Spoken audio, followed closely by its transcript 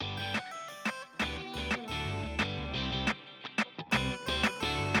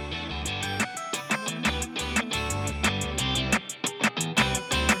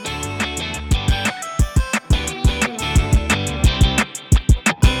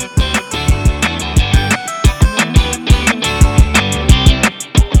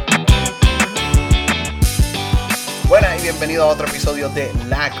bienvenido a otro episodio de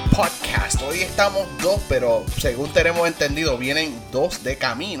Lag Podcast. Hoy estamos dos, pero según tenemos entendido, vienen dos de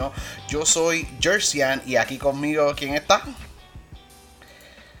camino. Yo soy Jerseyan y aquí conmigo, ¿quién está?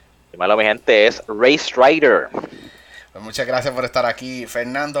 Dímelo, mi gente, es Race Rider. Pues muchas gracias por estar aquí,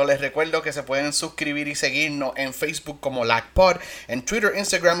 Fernando. Les recuerdo que se pueden suscribir y seguirnos en Facebook como LagPod, en Twitter,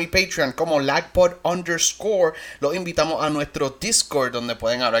 Instagram y Patreon como LagPod_. Los invitamos a nuestro Discord, donde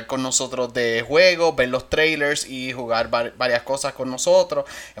pueden hablar con nosotros de juegos, ver los trailers y jugar varias cosas con nosotros.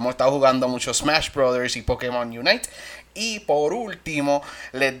 Hemos estado jugando mucho Smash Brothers y Pokémon Unite. Y por último,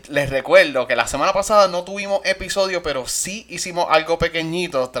 les recuerdo que la semana pasada no tuvimos episodio, pero sí hicimos algo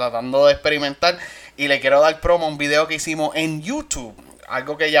pequeñito tratando de experimentar. Y le quiero dar promo a un video que hicimos en YouTube,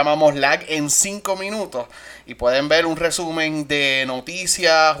 algo que llamamos Lag en 5 minutos. Y pueden ver un resumen de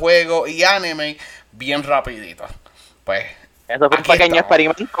noticias, juegos y anime bien rapidito. Pues eso fue un pequeño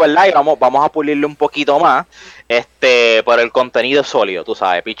experimento, ¿verdad? Y vamos a pulirle un poquito más, por el contenido sólido, tú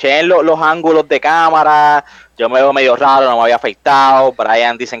sabes. Piché en los ángulos de cámara, yo me veo medio raro, no me había afeitado.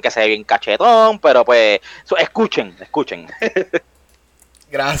 Brian dicen que se ve bien cachetón, pero pues, escuchen.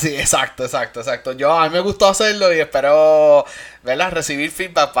 Gracias, exacto. A mí me gustó hacerlo y espero, ¿verdad?, recibir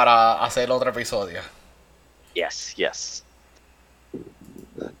feedback para hacer otro episodio. Yes.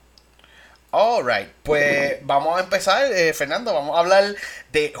 Alright, pues vamos a empezar, Fernando, vamos a hablar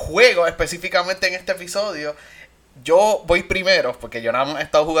de juegos específicamente en este episodio. Yo voy primero porque yo nada más he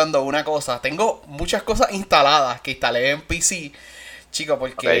estado jugando una cosa. Tengo muchas cosas instaladas que instalé en PC, chicos,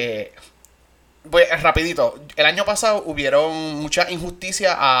 porque... Okay. Pues rapidito, el año pasado hubieron mucha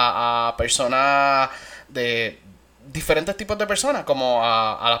injusticia a personas de diferentes tipos de personas, como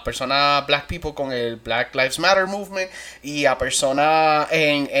a las personas black people con el Black Lives Matter movement, y a personas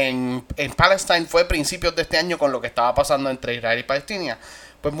en Palestine. Fue principios de este año con lo que estaba pasando entre Israel y Palestina.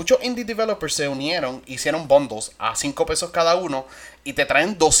 Pues muchos indie developers se unieron, hicieron bundles a $5 cada uno y te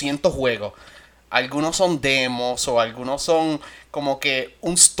traen 200 juegos. Algunos son demos o algunos son como que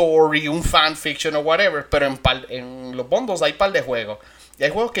un story, un fanfiction o whatever. Pero en los bundles hay par de juegos. Y hay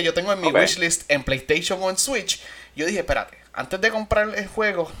juegos que yo tengo en mi wishlist en PlayStation o en Switch. Yo dije, espérate, antes de comprar el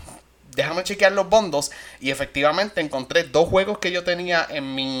juego, déjame chequear los bundles. Y efectivamente encontré 2 juegos que yo tenía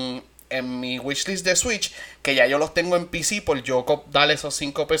en mi wishlist de Switch, que ya yo los tengo en PC por yo darle esos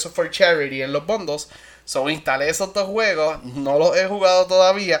 $5 for charity en los bundles. So instalé esos 2 juegos, no los he jugado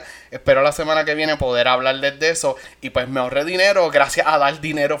todavía. Espero la semana que viene poder hablarles de eso. Y pues me ahorré dinero gracias a dar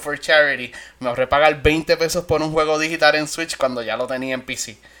dinero for charity. Me ahorré pagar $20 por un juego digital en Switch cuando ya lo tenía en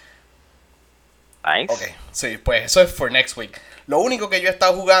PC. Nice. Ok, sí, pues eso es for next week. Lo único que yo he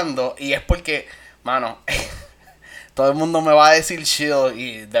estado jugando, y es porque, mano, todo el mundo me va a decir chill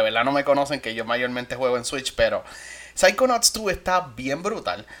y de verdad no me conocen que yo mayormente juego en Switch, pero Psychonauts 2 está bien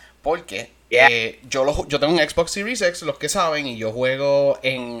brutal porque yo tengo un Xbox Series X, los que saben, y yo juego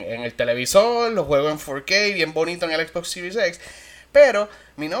en el televisor, lo juego en 4K, bien bonito en el Xbox Series X, pero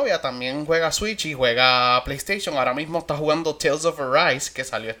mi novia también juega Switch y juega PlayStation. Ahora mismo está jugando Tales of Arise, que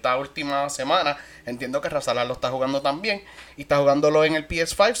salió esta última semana. Entiendo que Razala lo está jugando también y está jugándolo en el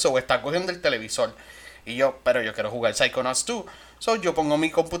PS5, so está cogiendo el televisor. Pero yo quiero jugar Psychonauts 2. So yo pongo mi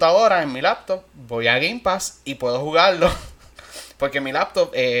computadora en mi laptop, voy a Game Pass y puedo jugarlo. Porque mi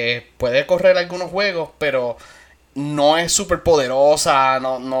laptop puede correr algunos juegos, pero no es súper poderosa.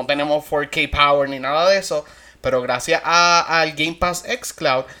 No tenemos 4K power ni nada de eso. Pero gracias al Game Pass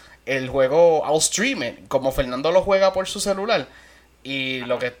xCloud, el juego I'll stream it. Como Fernando lo juega por su celular. Y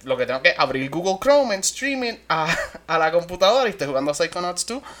lo que tengo que abrir Google Chrome en streaming a la computadora. Y estoy jugando Psychonauts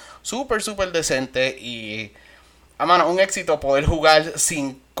 2. Súper decente. Y mano, un éxito poder jugar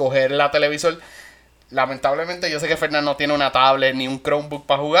sin coger la televisor. Lamentablemente yo sé que Fernando no tiene una tablet ni un Chromebook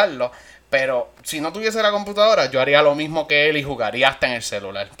para jugarlo. Pero si no tuviese la computadora, yo haría lo mismo que él y jugaría hasta en el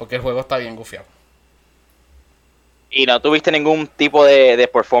celular. Porque el juego está bien gufiado. Y no tuviste ningún tipo de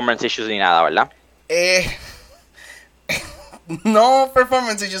performance issues ni nada, ¿verdad? No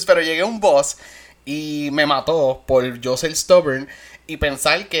performance issues, pero llegué a un boss y me mató por yo ser stubborn y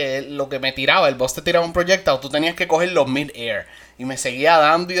pensar que lo que me tiraba, el boss te tiraba un projectile, tú tenías que cogerlo mid-air. Y me seguía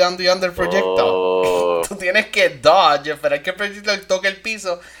dando el projectile. Tú tienes que dodge, esperar que el projectile toque el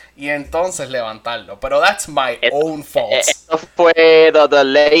piso y entonces levantarlo. Pero that's my own fault. Eso fue the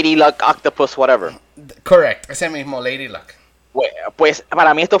Lady Luck Octopus, whatever. Correct, ese mismo, Lady Luck. Pues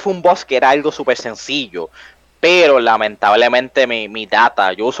para mí esto fue un boss que era algo súper sencillo. Pero lamentablemente mi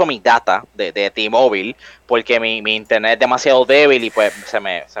data, yo uso mi data de T-Mobile porque mi internet es demasiado débil y pues se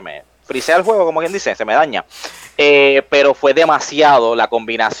me frisea el juego, como quien dice, se me daña. Pero fue demasiado la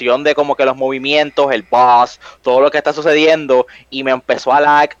combinación de como que los movimientos, el boss, todo lo que está sucediendo y me empezó a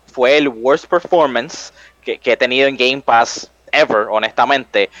lag. Fue el worst performance que he tenido en Game Pass ever,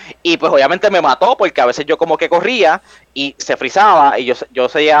 honestamente. Y pues obviamente me mató porque a veces yo como que corría y se frizaba y yo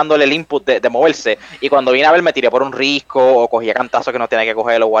seguía dándole el input de moverse. Y cuando vine a ver me tiré por un risco o cogía cantazos que no tenía que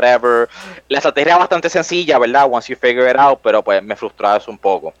coger o whatever. La estrategia era bastante sencilla, ¿verdad? Once you figure it out, pero pues me frustraba eso un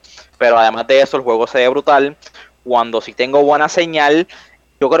poco. Pero además de eso el juego se ve brutal. Cuando sí tengo buena señal,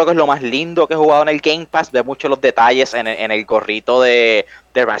 yo creo que es lo más lindo que he jugado en el Game Pass. Ve mucho los detalles en el gorrito de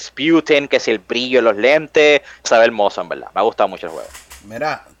Rasputin, que si el brillo en los lentes, se ve hermoso en verdad. Me ha gustado mucho el juego.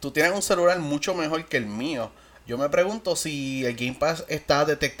 Mira, tú tienes un celular mucho mejor que el mío. Yo me pregunto si el Game Pass está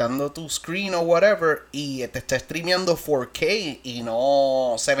detectando tu screen o whatever y te está streameando 4K y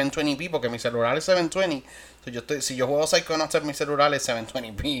no 720p, porque mi celular es 720. Si yo juego Psychonauts en mi celular es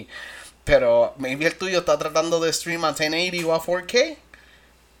 720p. Pero maybe el tuyo está tratando de stream a 1080 o a 4K.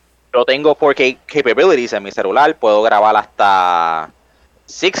 Yo tengo 4K capabilities en mi celular, puedo grabar hasta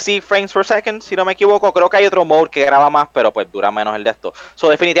 60 frames per second, si no me equivoco. Creo que hay otro mode que graba más, pero pues dura menos el de esto. So,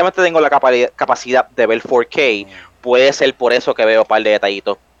 definitivamente tengo la capacidad de ver 4K. Puede ser por eso que veo un par de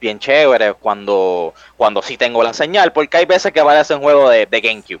detallitos bien chéveres cuando sí tengo la señal, porque hay veces que parece un juego de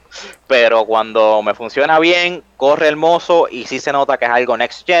GameCube. Pero cuando me funciona bien, corre hermoso y sí se nota que es algo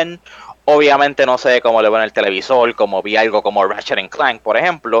next gen. Obviamente no sé cómo le veo en el televisor, como vi algo como Ratchet Clank, por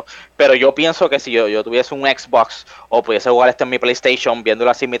ejemplo, pero yo pienso que si yo tuviese un Xbox o pudiese jugar esto en mi PlayStation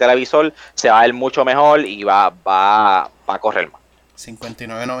viéndolo así en mi televisor, se va a ver mucho mejor y va a correr más.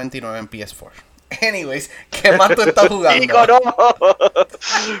 59.99 en PS4. Anyways, ¿qué más tú estás jugando? Chico, no.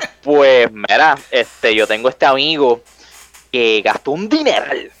 Pues mira, yo tengo este amigo que gastó un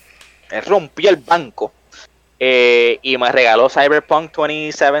dineral, él rompió el banco y me regaló Cyberpunk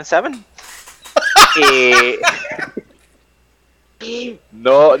 2077.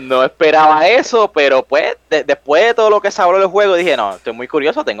 No esperaba eso, pero pues después de todo lo que se habló del juego dije, no, estoy muy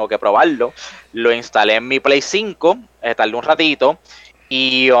curioso, tengo que probarlo. Lo instalé en mi Play 5, tardé un ratito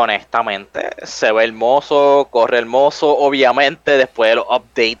y honestamente se ve hermoso, corre hermoso. Obviamente después de los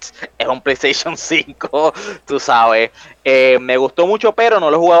updates es un PlayStation 5, tú sabes. Me gustó mucho, pero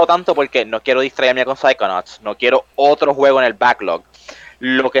no lo he jugado tanto porque no quiero distraerme con Psychonauts, no quiero otro juego en el backlog.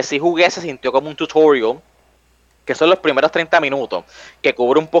 Lo que sí jugué se sintió como un tutorial, que son los primeros 30 minutos, que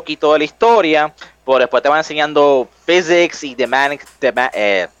cubre un poquito de la historia, pero después te van enseñando physics y dinámica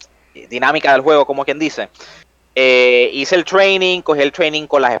del juego, como quien dice. Hice el training, cogí el training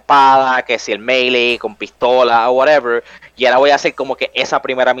con las espadas, que si el melee, con pistola o whatever, y ahora voy a hacer como que esa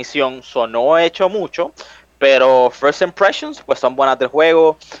primera misión. No he hecho mucho, pero first impressions pues son buenas del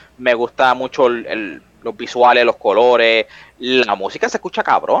juego. Me gusta mucho los visuales, los colores, la música se escucha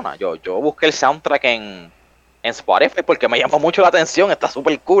cabrona. Yo busqué el soundtrack en Spotify porque me llamó mucho la atención, está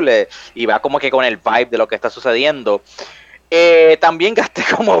súper cool y va como que con el vibe de lo que está sucediendo. También gasté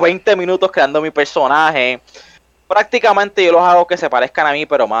como 20 minutos creando mi personaje. Prácticamente yo los hago que se parezcan a mí,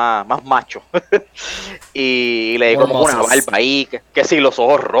 pero más macho. y le di como una barba ahí, que si los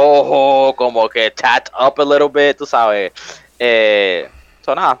ojos rojos, como que chat up a little bit, tú sabes.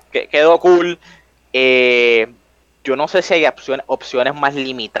 Nada, quedó cool. Yo no sé si hay opciones más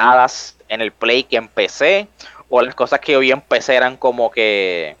limitadas en el Play que en PC, o las cosas que yo vi en PC eran como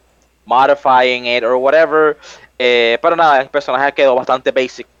que modifying it or whatever. Pero nada, el personaje quedó bastante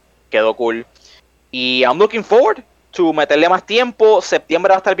basic, quedó cool. Y I'm looking forward to meterle más tiempo. Septiembre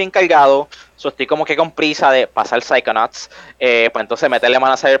va a estar bien cargado. Estoy como que con prisa de pasar Psychonauts. Pues entonces meterle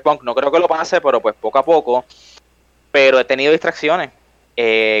más a Cyberpunk. No creo que lo pase, pero pues poco a poco. Pero he tenido distracciones.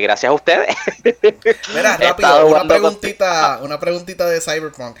 Gracias a ustedes. Mira, rápido, una preguntita de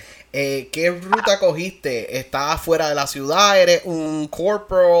Cyberpunk. ¿Qué ruta cogiste? ¿Estás fuera de la ciudad? ¿Eres un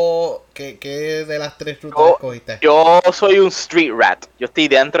corporal? ¿Qué de las tres rutas cogiste? Yo soy un street rat. Yo estoy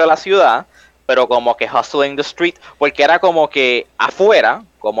dentro de la ciudad, pero como que hustling the street, porque era como que afuera,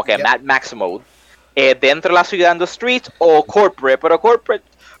 como que Mad Max mode, dentro de la ciudad en the street o corporate, pero corporate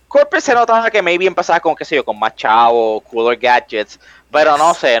se notaba que maybe empezaba con, qué sé yo, con más chavo, cooler gadgets, pero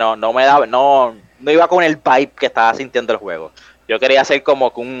no sé, no me daba, no iba con el vibe que estaba sintiendo el juego. Yo quería hacer como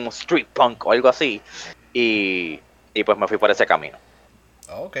un street punk o algo así, y pues me fui por ese camino.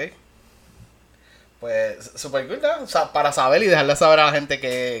 Ok. Pues super cool, ¿no? O sea, para saber y dejarle saber a la gente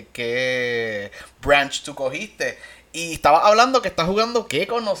que branch tú cogiste. Y estabas hablando que estás jugando ¿qué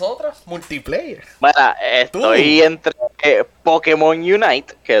con nosotros? Multiplayer. Bueno, estoy entre Pokémon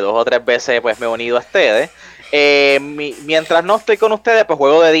Unite, que 2 o 3 veces pues me he unido a ustedes. Mientras no estoy con ustedes, pues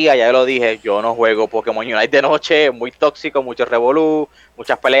juego de día, ya lo dije. Yo no juego Pokémon Unite de noche, muy tóxico, mucho revolú,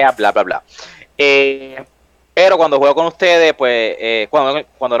 muchas peleas, bla, bla, bla. Pero cuando juego con ustedes, pues,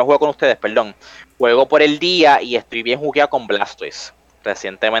 cuando no juego con ustedes, perdón, juego por el día y estoy bien jugueado con Blastoise.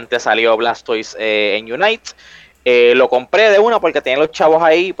 Recientemente salió Blastoise en Unite. Lo compré de una porque tenía los chavos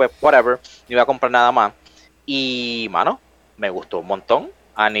ahí, pues whatever, no iba a comprar nada más. Y, mano, me gustó un montón.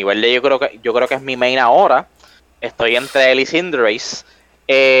 A nivel de yo creo que es mi main ahora. Estoy entre él y Cinderace.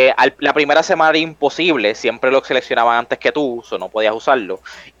 La primera semana era imposible, siempre lo seleccionaban antes que tú, no podías usarlo.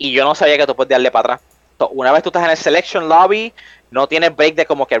 Y yo no sabía que tú puedes darle para atrás. Una vez tú estás en el Selection Lobby, no tienes break de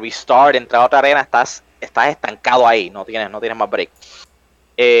como que restart, entrar a otra arena, estás estancado ahí, no tienes más break.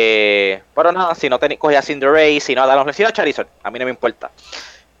 Pero nada, si no cogías Cinderace, si no a Charizard, a mí no me importa.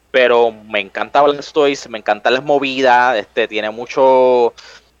 Pero me encanta Blastoise, me encantan las movidas, tiene mucho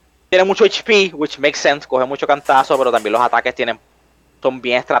HP, which makes sense, coge mucho cantazo, pero también los ataques son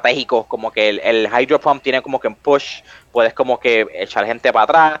bien estratégicos, como que el Hydro Pump tiene como que en push, puedes como que echar gente para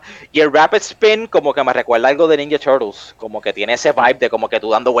atrás, y el Rapid Spin como que me recuerda algo de Ninja Turtles, como que tiene ese vibe de como que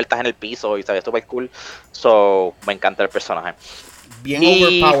tú dando vueltas en el piso, y sabes, super cool, me encanta el personaje. Bien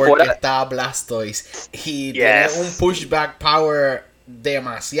overpowered que está Blastoise, y tiene un pushback power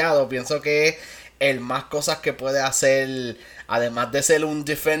demasiado, pienso que es el más cosas que puede hacer. Además de ser un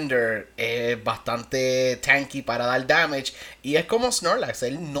defender, es bastante tanky para dar damage. Y es como Snorlax,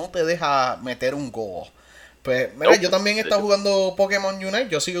 él no te deja meter un go. Pues, mira, yo también he estado jugando Pokémon Unite.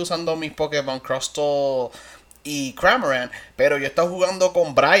 Yo sigo usando mis Pokémon Crustle y Cramorant. Pero yo he estado jugando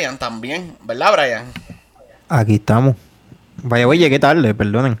con Brian también, ¿verdad, Brian? Aquí estamos. Vaya, oye, qué tarde,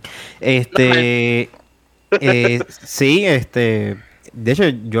 perdonen. Sí, de hecho,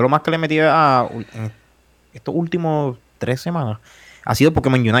 yo lo más que le he metido en estos últimos 3 semanas ha sido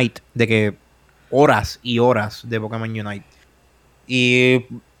Pokémon Unite, de que horas y horas de Pokémon Unite. Y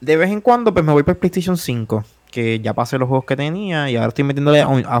de vez en cuando pues me voy para PlayStation 5, que ya pasé los juegos que tenía y ahora estoy metiéndole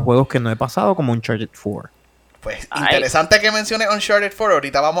a juegos que no he pasado, como Uncharted 4. Pues interesante que menciones Uncharted 4.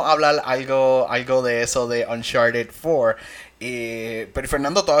 Ahorita vamos a hablar algo de eso de Uncharted 4. Pero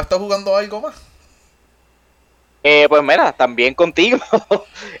Fernando, ¿todavía estás jugando algo más? Pues mira, también contigo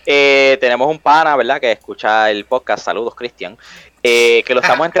tenemos un pana, ¿verdad? Que escucha el podcast, saludos Cristian, que lo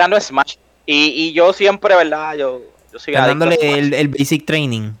estamos entrenando en Smash. Y yo siempre, ¿verdad? Yo soy dándole el basic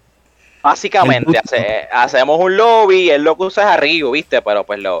training. Básicamente, hacemos un lobby, él lo que usa es a Ryu, ¿viste? Pero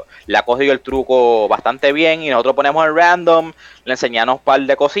pues le ha cogido el truco bastante bien y nosotros ponemos el random, le enseñamos un par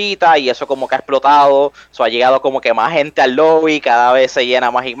de cositas y eso como que ha explotado, ha llegado como que más gente al lobby, cada vez se llena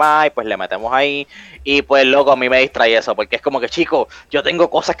más y más y pues le metemos ahí y pues loco, a mí me distrae eso, porque es como que chicos, yo tengo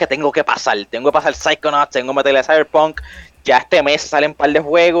cosas que tengo que pasar Psychonauts, tengo que meterle Cyberpunk, ya este mes salen un par de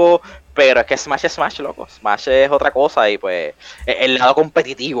juegos, pero es que Smash es Smash, loco. Smash es otra cosa y pues el lado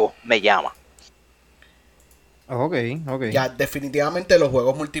competitivo me llama. Ok. Ya, definitivamente los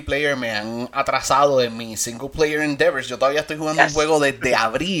juegos multiplayer me han atrasado en mis single player endeavors. Yo todavía estoy jugando un juego desde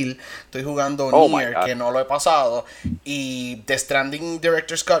abril. Estoy jugando Nier, que no lo he pasado. Y The Stranding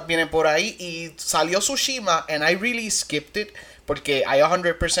Director's Cut viene por ahí. Y salió Tsushima, and I really skipped it. Porque I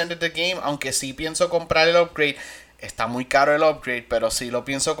 100% the game, aunque sí pienso comprar el upgrade. Está muy caro el upgrade, pero sí lo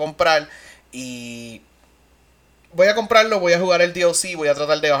pienso comprar. Y voy a comprarlo, voy a jugar el DLC, voy a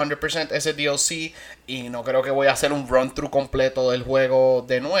tratar de 100% ese DLC. Y no creo que voy a hacer un run-through completo del juego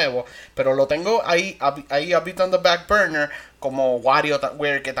de nuevo. Pero lo tengo ahí a bit on the back burner. Como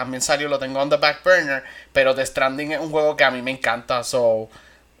WarioWare, que también salió, lo tengo on the back burner. Pero The Stranding es un juego que a mí me encanta. So,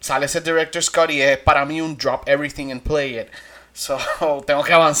 sale ese Director's Cut y es para mí un drop everything and play it. So, tengo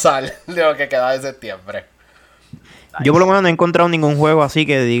que avanzar de lo que queda de septiembre. Yo por lo menos no he encontrado ningún juego así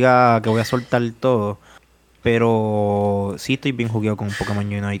que diga que voy a soltar todo. Pero sí estoy bien jugueado con Pokémon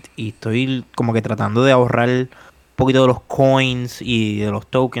Unite. Y estoy como que tratando de ahorrar un poquito de los coins y de los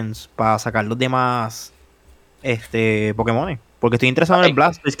tokens para sacar los demás Pokémon. Porque estoy interesado en el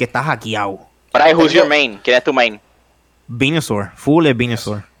Blastoise, que está hackeado. Brian, who's your main? ¿Quién es tu main? Venusaur, full es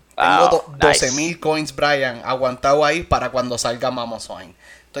Venusaur. Tengo 12,000 coins, Brian, aguantado ahí para cuando salga Mamoswine.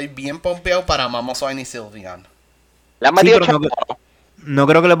 Estoy bien pompeado para Mamoswine y Sylveon. No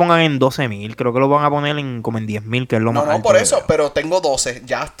creo que le pongan en 12,000, creo que lo van a poner como en 10,000, que es lo más alto. No, por eso, pero tengo 12.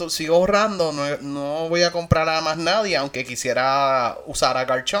 Ya sigo ahorrando, no voy a comprar a más nadie, aunque quisiera usar a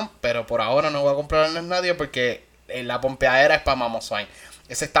Garchomp, pero por ahora no voy a comprar a nadie porque la pompeadera es para Mamoswine.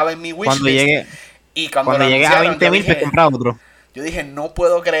 Ese estaba en mi wishlist. Cuando llegue a 20,000 te compras otro. Yo dije, no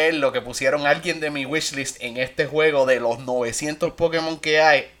puedo creer lo que pusieron alguien de mi wishlist en este juego de los 900 Pokémon que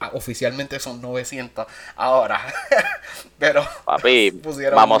hay. Oficialmente son 900 ahora. Pero papi,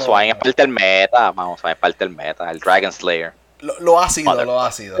 Mamoswine es parte del meta. Mamoswine es parte del meta. El Dragon Slayer. Lo ha sido,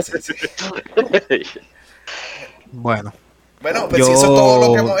 sí. Bueno, pero si eso es todo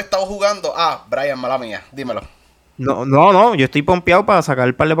lo que hemos estado jugando. Brian, mala mía, dímelo. No, yo estoy pompeado para sacar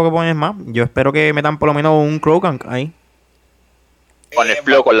un par de Pokémon más. Yo espero que metan por lo menos un Croagunk ahí. Con el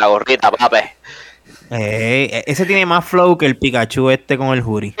flow, con la gorrita, papi. Ese tiene más flow que el Pikachu con el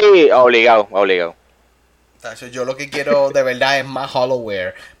Hoodie. Sí, obligado, obligado. Tacho, yo lo que quiero de verdad es más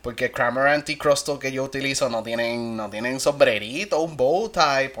Hollowware. Porque Cramorant y Crustle que yo utilizo no tienen sombrerito, un bow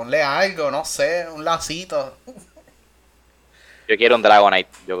tie, ponle algo, no sé, un lacito. Yo quiero un Dragonite.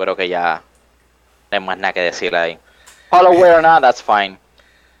 Yo creo que ya no hay más nada que decir ahí. Hollowware or not, that's fine.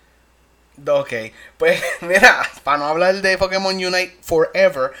 Ok, pues mira, para no hablar de Pokémon Unite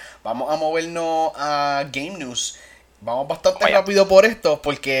Forever, vamos a movernos a Game News. Vamos bastante rápido por esto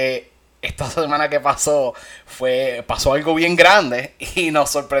porque esta semana que pasó pasó algo bien grande y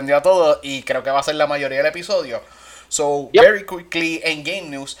nos sorprendió a todos y creo que va a ser la mayoría del episodio. So, very quickly en Game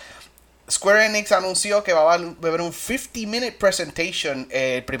News, Square Enix anunció que va a haber un 50-minute presentation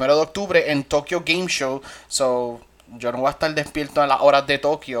el 1 de octubre en Tokyo Game Show. So, yo no voy a estar despierto a las horas de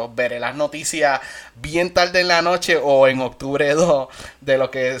Tokio. Veré las noticias bien tarde en la noche o en octubre 2 de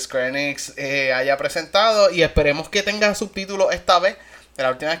lo que Square Enix haya presentado. Y esperemos que tenga subtítulos esta vez.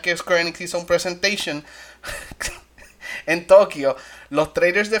 La última vez que Square Enix hizo un presentation en Tokio, los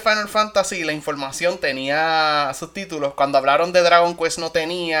traders de Final Fantasy, la información tenía subtítulos. Cuando hablaron de Dragon Quest no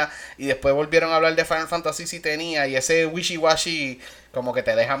tenía. Y después volvieron a hablar de Final Fantasy sí tenía. Y ese wishy-washy como que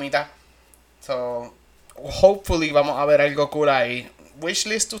te deja a mitad. So, hopefully vamos a ver algo cool ahí.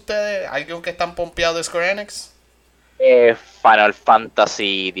 ¿Wishlist ustedes? ¿Algo que están pompeados de Square Enix? Final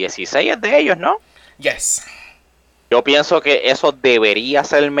Fantasy 16 es de ellos, ¿no? Yes. Yo pienso que eso debería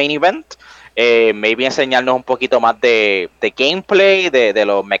ser el main event. Maybe enseñarnos un poquito más de gameplay, de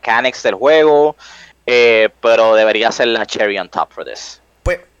los mechanics del juego. Pero debería ser la cherry on top for this.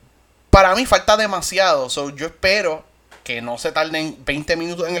 Pues para mí falta demasiado. So, yo espero que no se tarden 20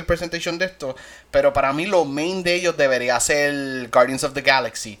 minutos en el presentation de esto. Pero para mí lo main de ellos debería ser Guardians of the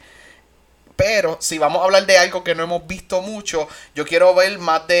Galaxy. Pero si vamos a hablar de algo que no hemos visto mucho, yo quiero ver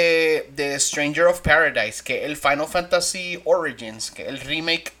más de Stranger of Paradise, que es el Final Fantasy Origins, que es el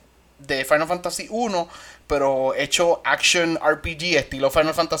remake de Final Fantasy 1, pero hecho action RPG estilo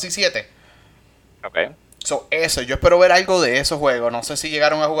Final Fantasy 7. Ok. So, eso, yo espero ver algo de esos juegos. No sé si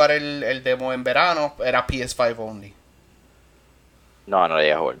llegaron a jugar el demo en verano, era PS5 only. No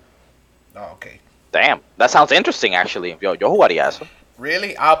llegué a jugar. Oh, ok. Damn, that sounds interesting actually. Yo jugaría eso.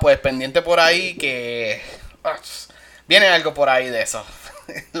 Really? Ah, pues pendiente por ahí que viene algo por ahí de eso.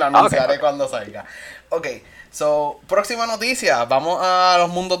 Lo anunciaré cuando salga. Ok, so, próxima noticia. Vamos a los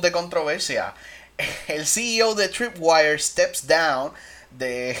mundos de controversia. El CEO de Tripwire steps down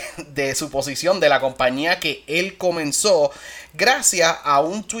de su posición de la compañía que él comenzó gracias a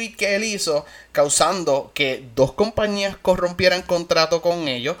un tweet que él hizo causando que 2 compañías corrompieran contrato con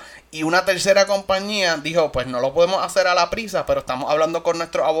ellos y una tercera compañía dijo pues no lo podemos hacer a la prisa, pero estamos hablando con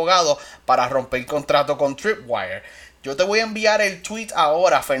nuestros abogados para romper el contrato con Tripwire. Yo te voy a enviar el tweet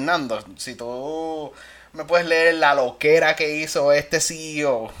ahora, Fernando, si tú me puedes leer la loquera que hizo este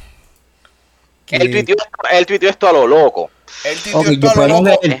CEO. Él tuiteó esto a lo loco. El título a lo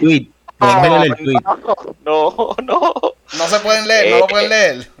loco. El tweet. El tweet. No. No se pueden leer, no lo pueden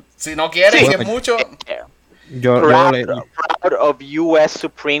leer. Si no quieren, si es mucho. Proud of U.S.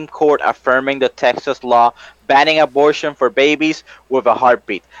 Supreme Court affirming the Texas law banning abortion for babies with a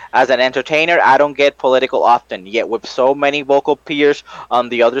heartbeat. As an entertainer, I don't get political often, yet with so many vocal peers on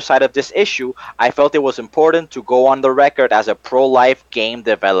the other side of this issue, I felt it was important to go on the record as a pro-life game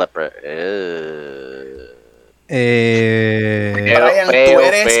developer. Brian, tú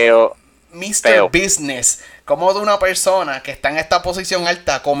eres Mr. Business. Como de una persona que está en esta posición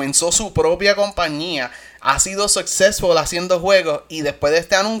alta comenzó su propia compañía, ha sido successful haciendo juegos y después de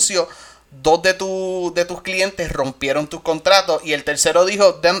este anuncio 2 de tus clientes rompieron tus contratos y el tercero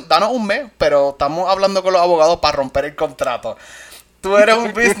dijo danos un mes, pero estamos hablando con los abogados para romper el contrato. Tú eres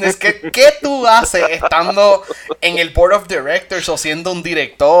un business. ¿Qué tú haces estando en el board of directors o siendo un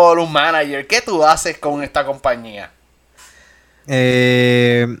director, un manager? ¿Qué tú haces con esta compañía?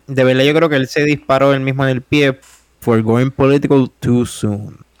 De verdad yo creo que él se disparó él mismo en el pie for going political too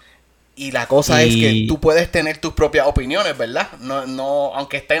soon. Y la cosa es que tú puedes tener tus propias opiniones, ¿verdad? No,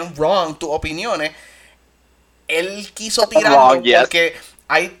 aunque estén wrong tus opiniones, él quiso tirarlo porque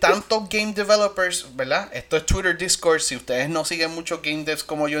hay tantos game developers, ¿verdad? Esto es Twitter Discord. Si ustedes no siguen muchos game devs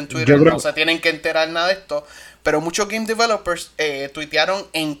como yo en Twitter, no se tienen que enterar nada de esto. Pero muchos game developers tuitearon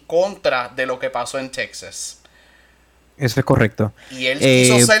en contra de lo que pasó en Texas. Eso es correcto. Y él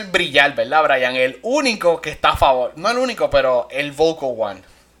quiso ser brillar, ¿verdad, Brian? El único que está a favor. No el único, pero el vocal one.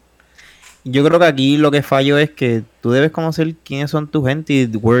 Yo creo que aquí lo que fallo es que tú debes conocer quiénes son tu gente y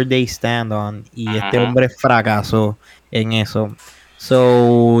where they stand on. Y este hombre fracasó en eso.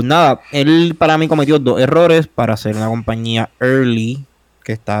 So, nada, él para mí cometió 2 errores para ser una compañía early,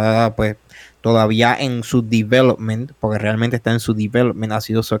 que está pues todavía en su development, porque realmente está en su development, ha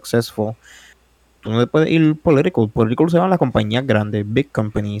sido successful. Tú no te puedes ir political. Political se van las compañías grandes, big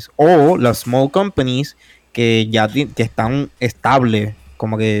companies, o las small companies que ya que están estables,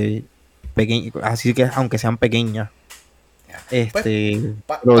 como que así que aunque sean pequeñas. Pues,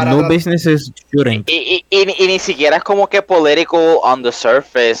 Pero no businesses shouldn't. Y ni siquiera es como que political on the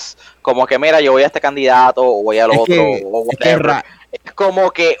surface, como que mira, yo voy a este candidato o voy al otro o whatever. Es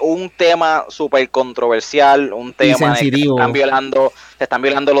como que un tema súper controversial, un tema en el que se están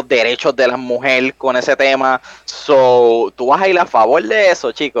violando los derechos de las mujeres con ese tema. So, tú vas a ir a favor de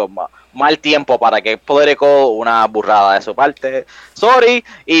eso, chicos. Mal tiempo para que Politico, una burrada de su parte. Sorry.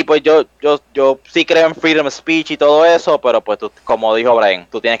 Y pues yo sí creo en freedom of speech y todo eso, pero pues tú, como dijo Brian,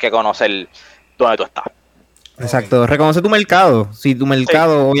 tú tienes que conocer dónde tú estás. Exacto, reconoce tu mercado. Si tu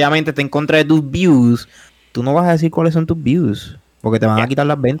mercado obviamente está en contra de tus views, tú no vas a decir cuáles son tus views. Porque te van a quitar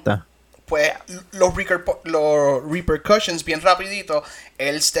las ventas. Pues los repercussions, bien rapidito,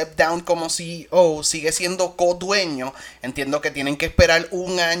 el step down como CEO sigue siendo co-dueño. Entiendo que tienen que esperar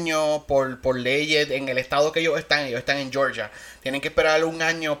un año por leyes en el estado que ellos están en Georgia. Tienen que esperar un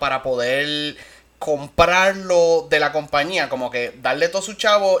año para poder comprarlo de la compañía, como que darle todo su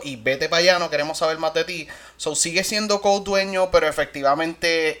chavo y vete para allá, no queremos saber más de ti. So sigue siendo co-dueño, pero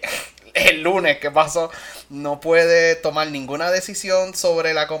efectivamente el lunes que pasó no puede tomar ninguna decisión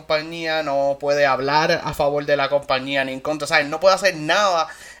sobre la compañía, no puede hablar a favor de la compañía ni en contra, o sea, él no puede hacer nada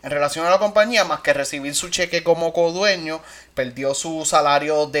en relación a la compañía más que recibir su cheque como codueño. Perdió su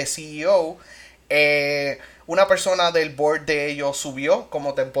salario de CEO. Una persona del board de ellos subió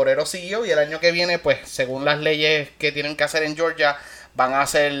como temporero CEO y el año que viene, pues según las leyes que tienen que hacer en Georgia, van a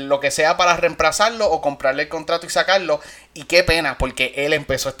hacer lo que sea para reemplazarlo o comprarle el contrato y sacarlo. Y qué pena, porque él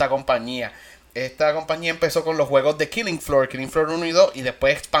empezó esta compañía. Esta compañía empezó con los juegos de Killing Floor 1 y 2, y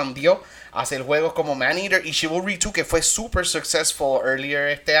después expandió a hacer juegos como Maneater y Chivalry 2, que fue super successful earlier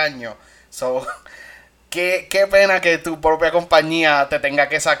este año. So, qué pena que tu propia compañía te tenga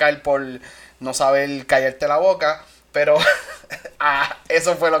que sacar por no saber callarte la boca. Pero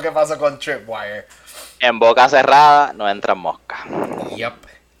eso fue lo que pasó con Tripwire. En boca cerrada no entran moscas. Yep.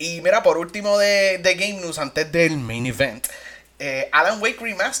 Y mira, por último de Game News, antes del main event, Alan Wake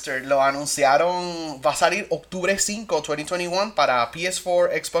Remastered lo anunciaron, va a salir octubre 5, 2021 para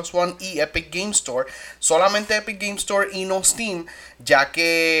PS4, Xbox One y Epic Game Store. Solamente Epic Game Store y no Steam, ya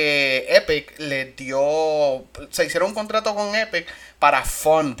que Epic se hicieron un contrato con Epic para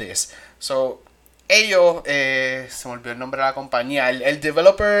fund this. So, ellos, se me olvidó el nombre de la compañía, el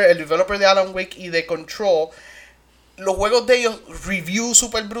developer de Alan Wake y de Control, los juegos de ellos review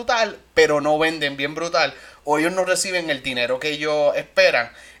súper brutal, pero no venden bien brutal, o ellos no reciben el dinero que ellos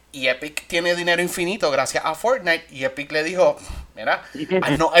esperan. Y Epic tiene dinero infinito gracias a Fortnite, y Epic le dijo, mira,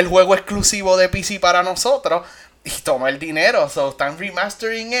 no, el juego exclusivo de PC para nosotros, y toma el dinero. So, están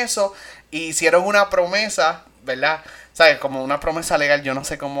remastering eso, y hicieron una promesa, ¿verdad? ¿Sabes? Como una promesa legal, yo no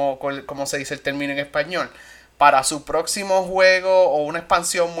sé cómo se dice el término en español, para su próximo juego o una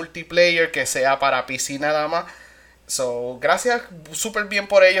expansión multiplayer que sea para PC nada más. So, gracias súper bien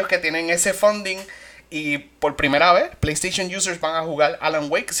por ellos que tienen ese funding. Y por primera vez, PlayStation users van a jugar Alan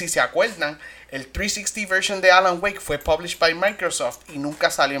Wake. Si se acuerdan, el 360 version de Alan Wake fue published by Microsoft y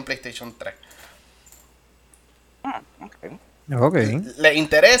nunca salió en PlayStation 3. Okay. ¿Le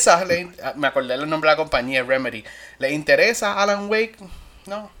interesa? Me acordé el nombre de la compañía, Remedy. ¿Le interesa Alan Wake?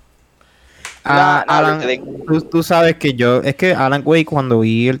 No. Alan, tú sabes que es que Alan Wake, cuando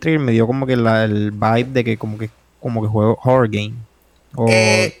vi el trailer, me dio como que el vibe de que como que juego horror game o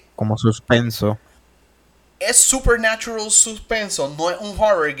como suspenso. Es supernatural suspenso, no es un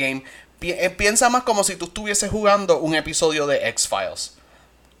horror game. Piensa más como si tú estuvieses jugando un episodio de X-Files.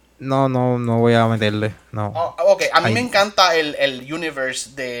 No voy a meterle. No. Ok, a mí me encanta el universe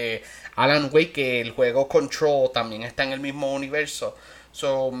de Alan Wake, que el juego Control también está en el mismo universo.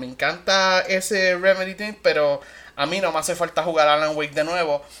 So, me encanta ese Remedy thing, pero a mí no me hace falta jugar Alan Wake de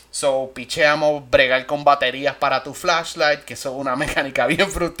nuevo. So, picheamos bregar con baterías para tu flashlight, que eso es una mecánica bien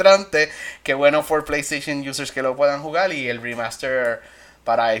frustrante. Que bueno for PlayStation users que lo puedan jugar, y el remaster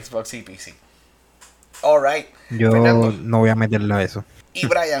para Xbox y PC. Alright. Yo Fernando, no voy a meterle a eso. Y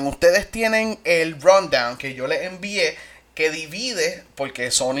Brian, ustedes tienen el rundown que yo les envié, que divide,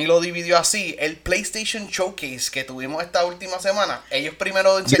 porque Sony lo dividió así, el PlayStation Showcase que tuvimos esta última semana. Ellos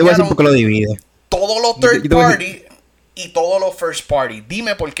primero enseñaron lo divide. Todo lo third party y todo lo first party.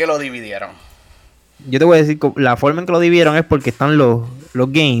 Dime por qué lo dividieron. Yo te voy a decir que la forma en que lo dividieron es porque están los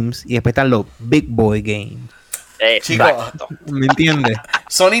games y después están los big boy games. Chicos, Exacto. ¿Me entiendes?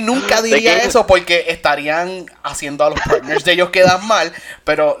 Sony nunca diría eso porque estarían haciendo a los partners de ellos quedar mal,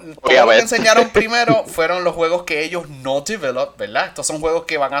 pero todo lo que Obviamente. enseñaron primero fueron los juegos que ellos no develop, ¿verdad? Estos son juegos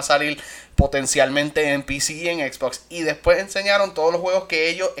que van a salir potencialmente en PC y en Xbox, y después enseñaron todos los juegos que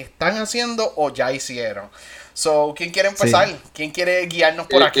ellos están haciendo o ya hicieron. So, ¿quién quiere empezar? Sí. ¿Quién quiere guiarnos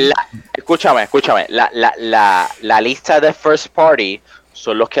por aquí? Escúchame. La lista de first party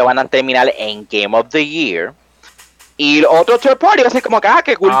son los que van a terminar en Game of the Year. Y el otro third party va a ser como que,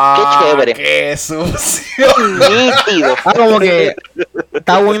 qué cool, qué chévere. ¡Qué sucio! Nítido. Como que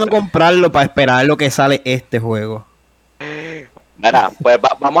está bueno comprarlo para esperar lo que sale este juego. Mira, pues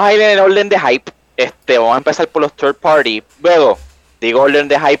vamos a ir en el orden de hype. Vamos a empezar por los third party. Luego, digo orden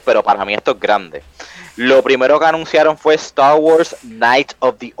de hype, pero para mí esto es grande. Lo primero que anunciaron fue Star Wars Knights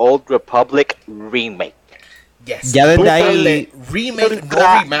of the Old Republic Remake. Yes. Ya desde ahí- Ponle remake,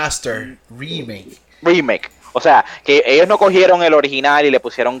 no remaster. Remake. O sea, que ellos no cogieron el original y le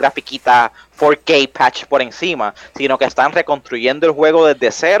pusieron grafiquita 4K patch por encima, sino que están reconstruyendo el juego desde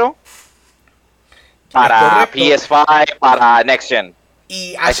cero para correcto. PS5, para Next Gen.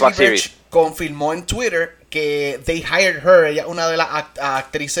 Y Xbox Ashley Series. Birch confirmó en Twitter que they hired her, ella es una de las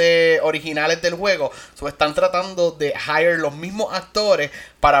actrices originales del juego. So están tratando de hire los mismos actores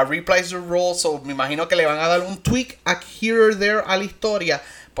para replace the role. So me imagino que le van a dar un tweak here or there a la historia,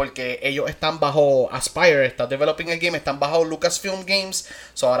 porque ellos están bajo Aspire, están developing el game, están bajo Lucasfilm Games.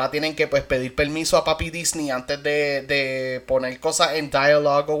 So ahora tienen que pues pedir permiso a papi Disney antes de poner cosas en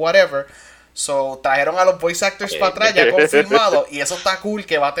dialogue o whatever. So trajeron a los voice actors para atrás ya confirmado, y eso está cool,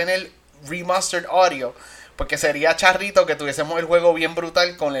 que va a tener remastered audio, porque sería charrito que tuviésemos el juego bien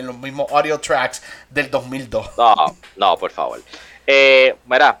brutal con los mismos audio tracks del 2002. No, por favor.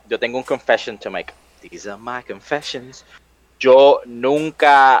 Mira, yo tengo un confession to make. These are my confessions. Yo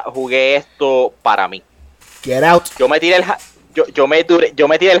nunca jugué esto para mí. Get out. Yo me tiré yo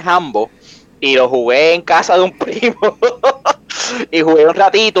me tiré el Hambo y lo jugué en casa de un primo. Y jugué un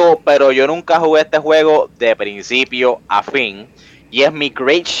ratito, pero yo nunca jugué este juego de principio a fin. Y es mi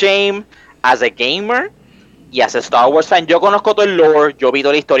great shame as a gamer y as a Star Wars fan. Yo conozco todo el lore, yo vi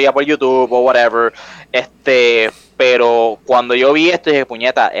toda la historia por YouTube o whatever. Pero cuando yo vi esto dije,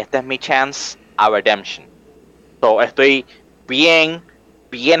 puñeta, esta es mi chance a redemption. So, estoy bien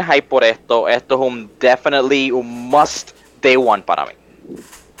hype por esto. Esto es un must day one para mí.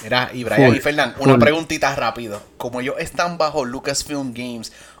 Mira, y Brian Full, y Fernán, una full. preguntita rápido. Como ellos están bajo Lucasfilm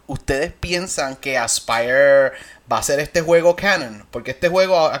Games, ¿ustedes piensan que Aspire va a ser este juego canon? Porque este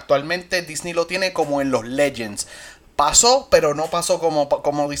juego actualmente Disney lo tiene como en los Legends. Pasó, pero no pasó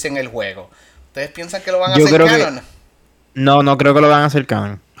como dicen el juego. ¿Ustedes piensan que lo van a Yo hacer creo que- canon? No creo que lo van a hacer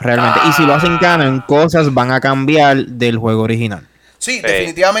canon, realmente. Y si lo hacen canon, cosas van a cambiar del juego original. Sí,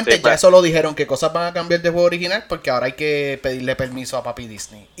 definitivamente sí, ya pues. eso lo dijeron, que cosas van a cambiar del juego original porque ahora hay que pedirle permiso a papi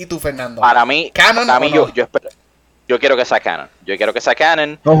Disney. ¿Y tú, Fernando? Para mí, ¿Canon para o mí no? yo quiero que sea canon. Yo quiero que sea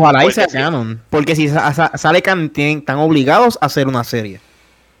canon. Ojalá y porque sea sí. canon. Porque si sale canon, están obligados a hacer una serie.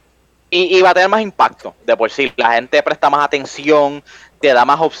 Y va a tener más impacto. De por sí, la gente presta más atención, te da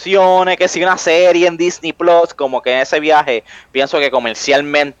más opciones, que si una serie en Disney Plus, como que en ese viaje, pienso que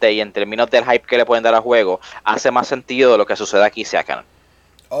comercialmente y en términos del hype que le pueden dar al juego, hace más sentido de lo que sucede aquí sea canon.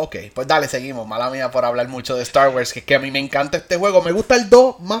 Ok, pues dale, seguimos. Mala mía por hablar mucho de Star Wars, que a mí me encanta este juego. Me gusta el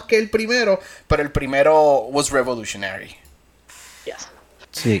 2 más que el primero, pero el primero was revolutionary. Yes.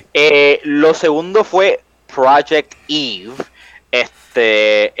 Sí. Lo segundo fue Project Eve.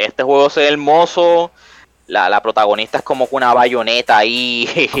 Este juego se ve hermoso. La protagonista es como que una bayoneta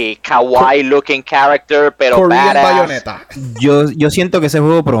ahí, kawaii looking character, pero Korean badass. Bayonetta. Yo siento que ese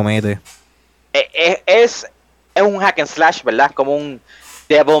juego promete. Es un hack and slash, ¿verdad? Como un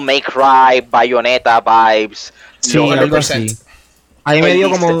Devil May Cry, Bayonetta vibes. Sí, Lo- algo 100%. así. Ahí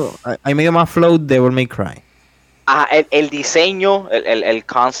El me dio más flow de Devil May Cry. el diseño, el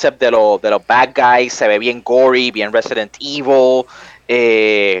concept de los bad guys se ve bien gory, bien Resident Evil.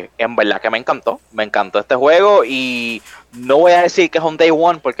 En verdad que me encantó este juego y no voy a decir que es un day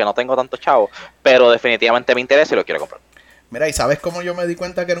one porque no tengo tanto chavo, pero definitivamente me interesa y lo quiero comprar. Mira, ¿y sabes cómo yo me di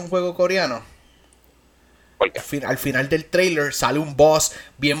cuenta que era un juego coreano? ¿Por qué? Al final del trailer sale un boss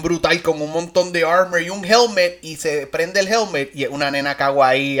bien brutal con un montón de armor y un helmet, y se prende el helmet y es una nena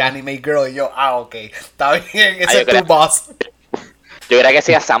kawaii anime girl, y yo, ok, está bien, ese yo es tu creo- boss. Yo diría que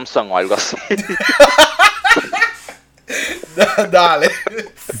sea Samsung o algo así. Pues Dale.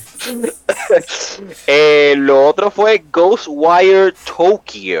 Lo otro fue Ghostwire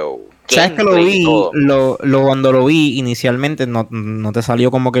Tokyo. ¿Sabes que lo Gameplay y vi? todo. Cuando lo vi inicialmente no te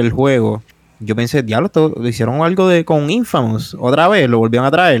salió como que el juego. Yo pensé, diablo, lo hicieron algo con Infamous. Otra vez, lo volvieron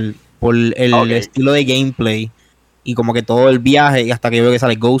a traer por el Ok. estilo de gameplay. y como que todo el viaje y hasta que yo veo que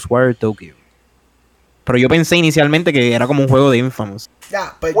sale Ghostwire Tokyo. Pero yo pensé inicialmente que era como un juego de Infamous.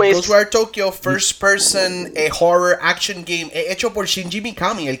 Ya, pues Pues- Ghostwire Tokyo, first person horror action game, hecho por Shinji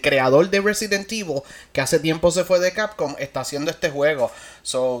Mikami, el creador de Resident Evil, que hace tiempo se fue de Capcom, está haciendo este juego.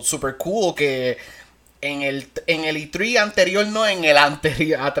 So, super cool que en el E3 anterior, no, en el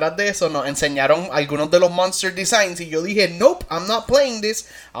anterior, atrás de eso, nos enseñaron algunos de los monster designs y yo dije, nope, I'm not playing this.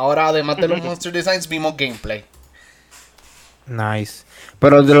 Ahora, además de los monster designs, vimos gameplay. Nice.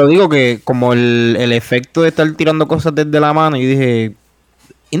 Pero te lo digo que como el efecto de estar tirando cosas desde la mano, yo dije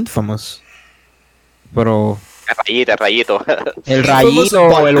Infamous. Pero El rayito. el Infamous rayito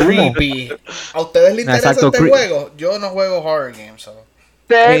but o el humo. creepy. ¿A ustedes les interesa Exacto, este juego? Yo no juego horror games, so.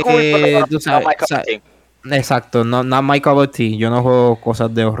 Tú sabes, exacto, no, not my cup of tea. Yo no juego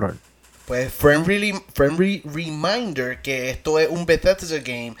cosas de horror. Pues friendly reminder que esto es un Bethesda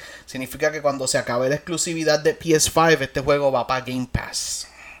game. Significa que cuando se acabe la exclusividad de PS5, este juego va para Game Pass.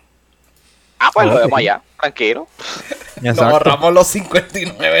 Pues lo Ok. vemos allá, tranquilo. Nos Exacto. ahorramos los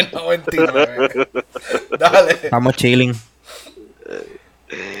 59.99. Dale. Estamos chilling.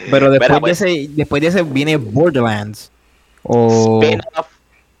 Pero Mira, pues. después de ese viene Borderlands. O Spin-off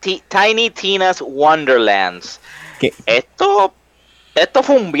Tiny Tina's Wonderlands. que Esto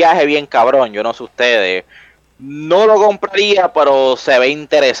fue un viaje bien cabrón, yo no sé ustedes. No lo compraría, pero se ve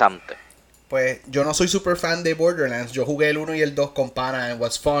interesante. Pues yo no soy super fan de Borderlands. Yo jugué el 1 y el 2 con pana and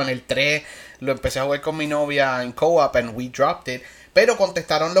was fun. El 3 lo empecé a jugar con mi novia en co-op and we dropped it. Pero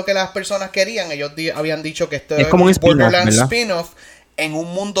contestaron lo que las personas querían. Ellos habían dicho que esto Es como un spin-off, Borderlands ¿verdad? spin-off en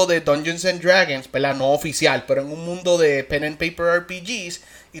un mundo de Dungeons and Dragons, ¿verdad? No oficial, pero en un mundo de pen and paper RPGs.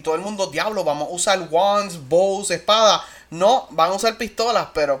 Y todo el mundo, diablo, vamos a usar wands, bows, espadas. No, van a usar pistolas,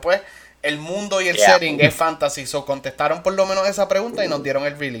 pero pues el mundo y el Yeah. setting es fantasy. So contestaron por lo menos esa pregunta y nos dieron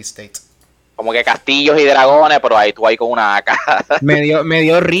el release date. Como que castillos y dragones, pero ahí tú ahí con una AK. me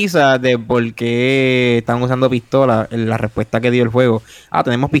dio risa de por qué están usando pistolas. La respuesta que dio el juego.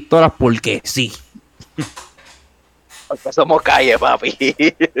 Tenemos pistolas porque sí. Porque somos calle, papi.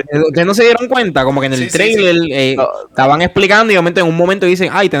 Ustedes no se dieron cuenta, como que en el Sí, sí, trailer No. estaban explicando y en un momento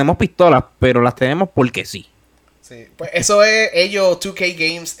dicen, tenemos pistolas, pero las tenemos porque sí. Sí, pues eso es ellos, 2K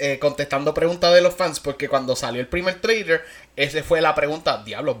Games, contestando preguntas de los fans, porque cuando salió el primer trailer, ese fue la pregunta,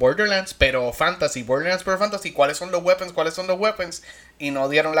 diablo, Borderlands, pero Fantasy, Borderlands pero Fantasy, ¿cuáles son los weapons? ¿Cuáles son los weapons? Y no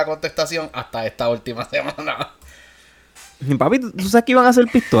dieron la contestación hasta esta última semana. Y, papi, ¿tú sabes que iban a hacer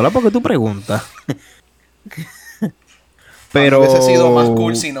pistolas? ¿Por qué tú preguntas? Pero Hubiese sido más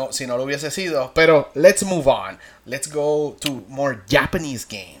cool si no lo hubiese sido. Pero let's move on. Let's go to more Japanese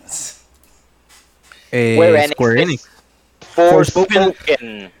games. Square Enix.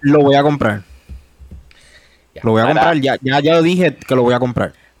 Forspoken. Lo voy a comprar. Ya. Lo voy a Mira. comprar. Ya lo dije que lo voy a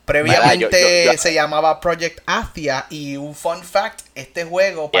comprar. Previamente Mira, yo- se llamaba Project Athia y un fun fact, este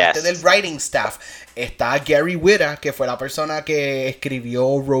juego, parte Yes. del writing staff, está Gary Whitta, que fue la persona que escribió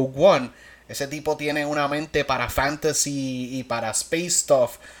Rogue One. Ese tipo tiene una mente para fantasy y para space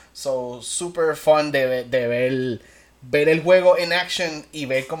stuff. So, super fun de ver el juego en action y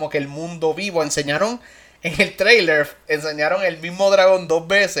ver como que el mundo vivo. Enseñaron en el trailer, enseñaron el mismo dragón 2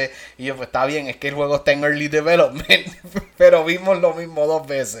 veces. Y yo, pues está bien, es que el juego está en early development. Pero vimos lo mismo 2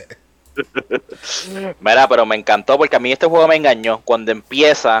 veces. Mira, pero me encantó porque a mí este juego me engañó. Cuando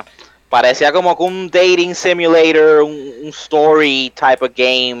empieza, parecía como que un dating simulator, un story type of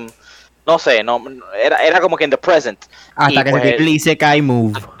game. No sé, era como que en the present. Hasta Y, que pues, se te el Isekai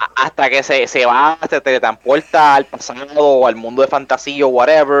Move. hasta que se va, se teletransporta al pasado o al mundo de fantasía o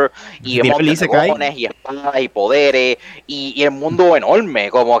whatever, y Tiene vemos el Isekai. dragones y espadas y poderes, y el mundo enorme,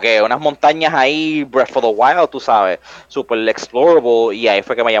 como que unas montañas ahí, Breath of the Wild, tú sabes, super explorable, y ahí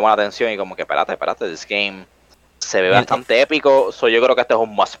fue que me llamó la atención, y como que espérate, this game se ve bastante épico, yo creo que este es un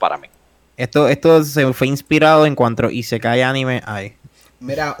must para mí. Esto se fue inspirado en cuanto Isekai anime hay.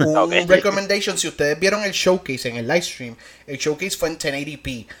 Mira, un Ok. recommendation, si ustedes vieron el showcase en el live stream, el showcase fue en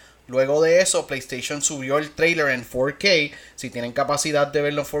 1080p. Luego de eso, PlayStation subió el trailer en 4K. Si tienen capacidad de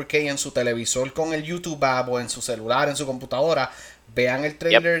verlo en 4K en su televisor con el YouTube app o en su celular, en su computadora, vean el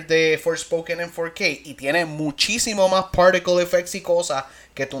trailer de Forspoken en 4K y tiene muchísimo más particle effects y cosas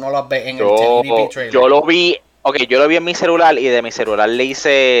que tú no las ves en el 1080p trailer. Yo lo vi en mi celular, y de mi celular le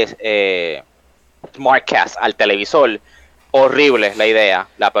hice Smartcast al televisor. Horrible la idea,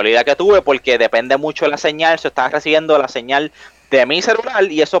 la peor idea que tuve, porque depende mucho de la señal. Se estaba recibiendo la señal de mi celular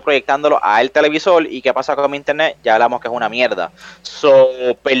y eso proyectándolo al televisor. ¿Y qué pasa con mi internet? Ya hablamos que es una mierda.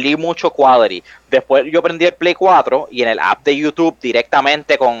 Perdí mucho quality. Después yo prendí el Play 4 y en el app de YouTube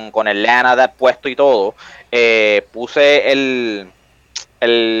directamente con el LAN adapter puesto y todo, puse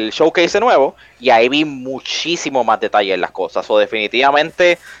el showcase nuevo y ahí vi muchísimo más detalle en las cosas. O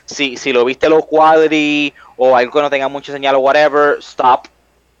definitivamente, si lo viste los cuadri o algo que no tenga mucha señal o whatever, stop,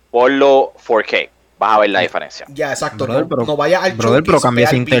 ponlo 4K. Vas a ver la diferencia. Ya, exacto. Brother, pero- no vaya al brother, pero showcase, cambia ve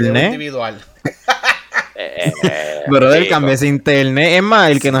al ese video internet. individual. Brother, Sí, cambia ese internet. Es más,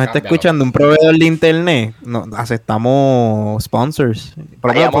 el que Sí, nos está cámbialo. escuchando, un proveedor de internet, no, aceptamos sponsors.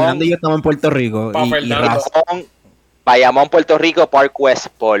 Por lo menos Bayamón. Fernando y yo estamos en Puerto Rico. Pa' Y Fernando. Raz. Bayamón, Puerto Rico, Park West,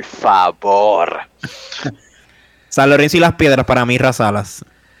 por favor. San Lorenzo y Las Piedras, para mí, Razalas.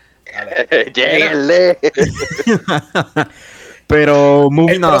 Dale. Lléguenle. Pero, El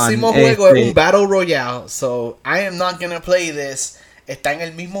moving on. próximo juego es un Battle Royale. So, I am not gonna play this. Está en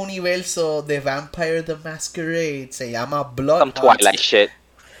el mismo universo de Vampire the Masquerade. Se llama Blood Some Hunt. Twilight shit.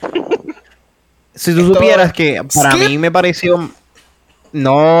 Si tú Esto- supieras que para Skip. mí me pareció...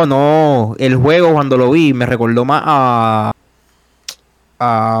 No. El juego cuando lo vi me recordó más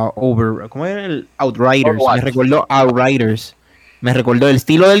 ¿cómo era? El Outriders. Overwatch. Me recordó Outriders. Me recordó el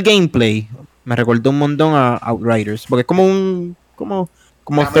estilo del gameplay. Me recordó un montón a Outriders. Porque es como un...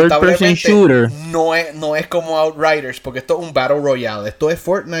 Como third person Lamentablemente, shooter. no es como Outriders, porque esto es un Battle Royale. Esto es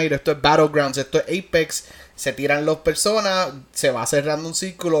Fortnite, esto es Battlegrounds, esto es Apex. Se tiran las personas, se va cerrando un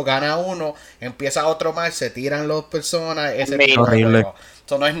círculo, gana uno, empieza otro más, se tiran las personas. Ese Mira. tipo de Horrible. juego.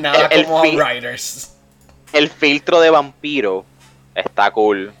 Esto no es nada El como fi- Outriders. El filtro de vampiro está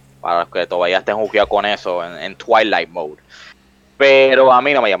cool. Para los que todavía estén jugueados con eso en Twilight Mode. Pero a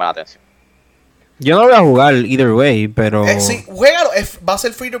mí no me llama la atención. Yo no lo voy a jugar either way, pero... Sí, juégalo, va a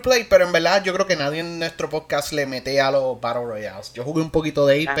ser free to play, pero en verdad yo creo que nadie en nuestro podcast le mete a los Battle Royales. Yo jugué un poquito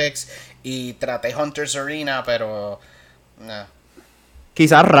de Apex y traté Hunter's Arena, pero... nah.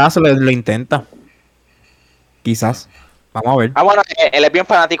 Quizás Raz lo intenta. Quizás. Vamos a ver. Ah, bueno, él es bien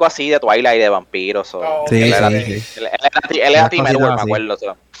fanático así de Twilight y de vampiros. So. Oh, Sí, él ok, era- ok. sí. Él era Team Unas Edward, me cositas acuerdo.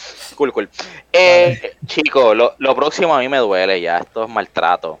 so. Cool. Vale. Chicos, lo próximo a mí me duele ya. Esto es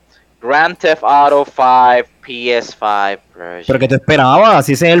maltrato. Grand Theft Auto 5 PS5 version. Pero que te esperaba,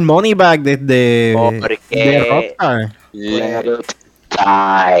 si ese es el money back de Porque- de Rockstar. Let it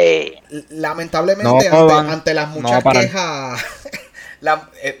die. Lamentablemente, No, ante las no muchas va a parar. quejas,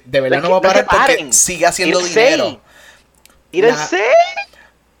 de verdad No no va a es que parar porque paren. sigue haciendo Tírense. dinero. Tírense.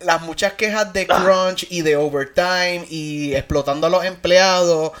 Las muchas quejas de crunch y de overtime y explotando a los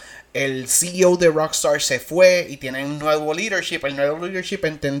empleados. El CEO de Rockstar se fue y tienen un nuevo leadership. El nuevo leadership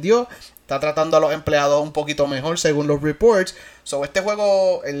entendió, está tratando a los empleados un poquito mejor según los reports. So, este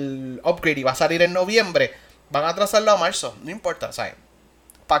juego, el upgrade, iba a salir en noviembre. Van a atrasarlo a marzo, no importa, ¿sabes?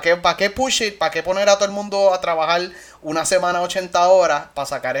 ¿Para qué push it? ¿Para qué poner a todo el mundo a trabajar una semana 80 horas para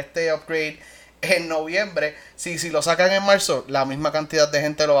sacar este upgrade en noviembre? Si lo sacan en marzo, la misma cantidad de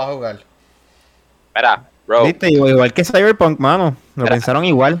gente lo va a jugar. Mira, bro, ¿Viste? Igual que Cyberpunk, mano. Lo Mira. pensaron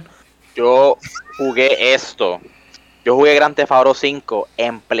igual. yo jugué esto. Yo jugué Grand Theft Auto 5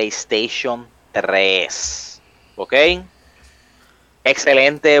 en PlayStation 3. ¿Ok?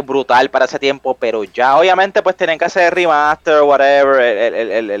 Excelente, brutal para ese tiempo, pero ya obviamente pues tienen que hacer remaster, whatever,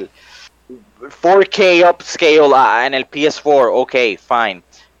 el 4K upscale en el PS4, ok, fine.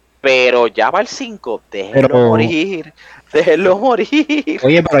 Pero ya va el 5, déjenlo Pero- morir, déjenlo morir.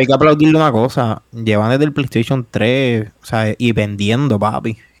 Oye, pero hay que aplaudirle una cosa. Llevan desde el PlayStation 3, o sea, y vendiendo,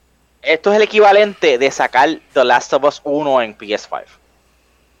 papi. Esto es el equivalente de sacar The Last of Us 1 en PS5.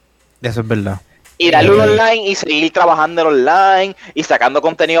 Eso es verdad. Y darle un online y seguir trabajando en online y sacando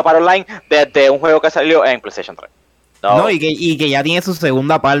contenido para online desde un juego que salió en PlayStation 3. No, y que ya tiene su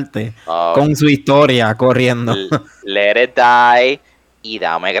segunda parte no. con su historia corriendo. Let it die y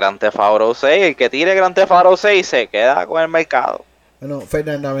dame Grand Theft Auto 6. El que tire Grand Theft Auto 6 se queda con el mercado. Bueno,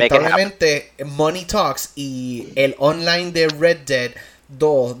 Fernando, lamentablemente Money Talks y el online de Red Dead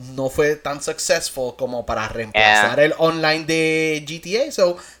 2 no fue tan successful como para reemplazar el online de GTA.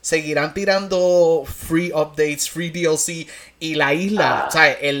 So, seguirán tirando free updates, free DLC y la isla. O sea,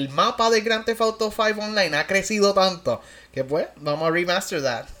 el mapa de Grand Theft Auto 5 Online ha crecido tanto que pues vamos a remaster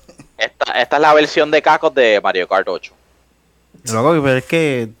that. Esta es la versión de cacos de Mario Kart 8. Loco, pero es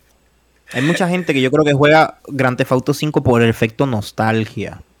que hay mucha gente que yo creo que juega Grand Theft Auto 5 por el efecto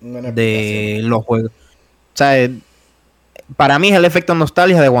nostalgia Buena de los juegos. O sea, para mí es el efecto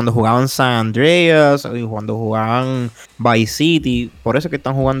nostalgia de cuando jugaban San Andreas y cuando jugaban Vice City. Por eso es que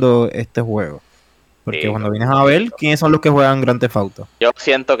están jugando este juego. Porque Sí, cuando vienes a ver quiénes son los que juegan Grand Theft Auto. Yo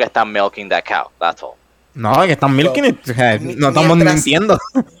siento que están milking that cow, that's all. No, que están milking it. O sea, no estamos Mientras- mintiendo.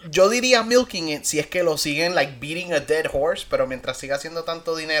 Yo diría milking it si es que lo siguen like beating a dead horse, pero mientras siga haciendo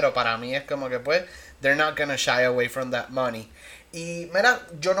tanto dinero, para mí es como que pues they're not gonna shy away from that money. Y mira,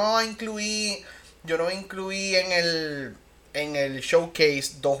 yo no incluí en en el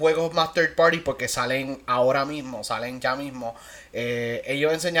showcase 2 juegos más third party porque salen ahora mismo, salen ya mismo.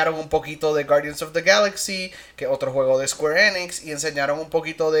 Ellos enseñaron un poquito de Guardians of the Galaxy, que es otro juego de Square Enix, y enseñaron un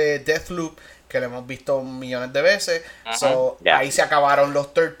poquito de Deathloop, que lo hemos visto millones de veces. So, ahí se acabaron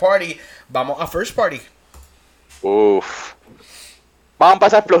los third party. Vamos a first party. Uf. Vamos a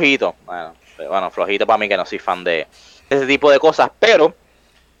pasar flojito. Bueno, flojito para mí que no soy fan de ese tipo de cosas, pero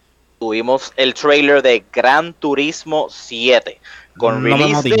tuvimos el trailer de Gran Turismo 7 con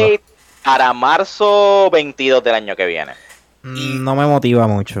release date para marzo 22 del año que viene. Y no me motiva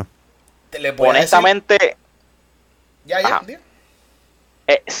mucho. Honestamente,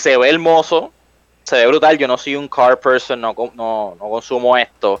 se ve hermoso, se ve brutal. Yo no soy un car person, no consumo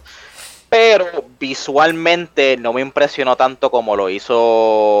esto, pero visualmente no me impresionó tanto como lo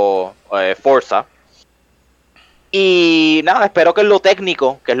hizo Forza. Y nada, espero que en lo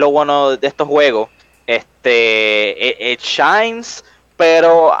técnico, que es lo bueno de estos juegos, it shines,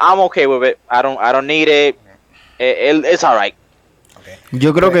 pero I'm okay with it. I don't need it. It's alright. Okay.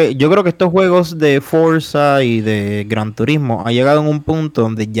 Yo creo que estos juegos de Forza y de Gran Turismo han llegado en un punto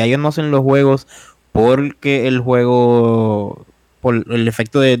donde ya ellos no hacen los juegos porque el juego, por el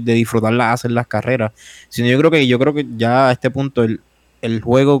efecto de disfrutarlas, hacer las carreras, sino yo creo que ya a este punto el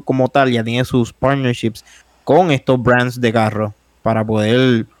juego como tal ya tiene sus partnerships con estos brands de carros para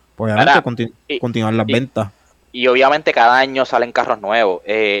poder continuar las ventas. Y obviamente cada año salen carros nuevos.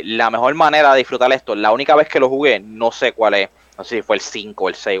 La mejor manera de disfrutar esto, la única vez que lo jugué, no sé cuál es, no sé si fue el 5 o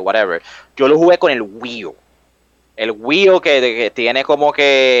el 6, whatever. Yo lo jugué con el Wii U. El Wii U que tiene como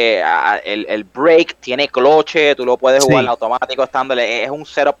que el brake, tiene cloche, tú lo puedes jugar en automático, es un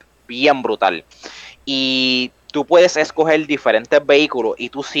setup bien brutal. Y tú puedes escoger diferentes vehículos y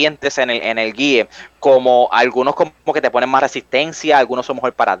tú sientes en el guía como algunos como que te ponen más resistencia, algunos son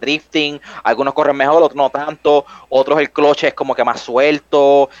mejor para drifting, algunos corren mejor, otros no tanto, otros el cloche es como que más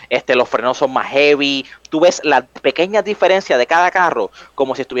suelto, los frenos son más heavy. Tú ves la pequeña diferencia de cada carro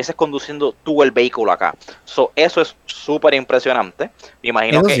como si estuvieses conduciendo tú el vehículo acá. Eso es súper impresionante. Me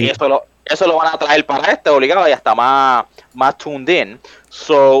imagino que eso lo van a traer para obligado y hasta más tuned in.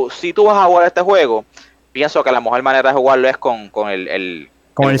 So, si tú vas a jugar este juego, pienso que la mejor manera de jugarlo es con el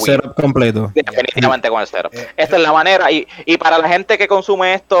setup completo. Definitivamente con el setup. Esta es la manera. Y para la gente que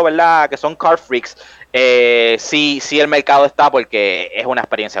consume esto, ¿verdad? Que son car freaks, sí el mercado está porque es una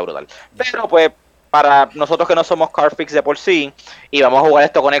experiencia brutal. Pero pues, para nosotros que no somos car freaks de por sí, y vamos a jugar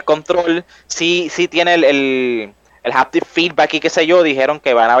esto con el control, sí tiene el haptic feedback y qué sé yo, dijeron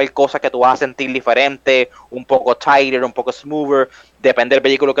que van a haber cosas que tú vas a sentir diferente, un poco tighter, un poco smoother, depende del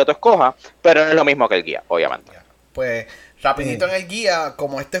vehículo que tú escojas, pero no es lo mismo que el guía, obviamente. Pues rapidito en el guía,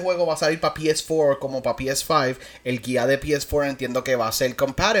 como este juego va a salir para PS4 como para PS5, el guía de PS4 entiendo que va a ser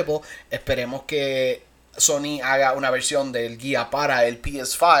compatible. Esperemos que Sony haga una versión del guía para el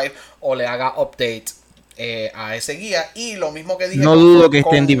PS5 o le haga update a ese guía. Y lo mismo que dije, no dudo que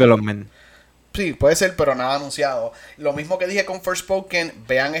esté en development. Sí, puede ser, pero nada anunciado. Lo mismo que dije con Forspoken,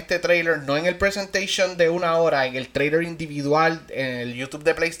 vean este trailer, no en el presentation de 1 hora, en el trailer individual, en el YouTube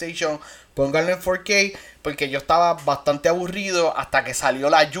de PlayStation, pónganlo en 4K, porque yo estaba bastante aburrido hasta que salió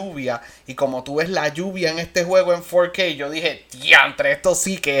la lluvia, y como tú ves la lluvia en este juego en 4K, yo dije, diantre, esto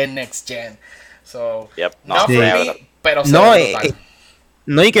sí que es Next Gen. So, pero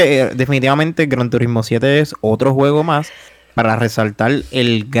no, y que definitivamente Gran Turismo 7 es otro juego más para resaltar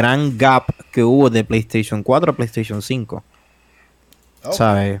el gran gap que hubo de PlayStation 4 a PlayStation 5. Okay.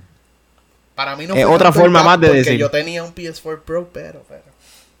 ¿Sabes? Para mí no fue otra forma más de decir. Yo tenía un PS4 Pro, pero.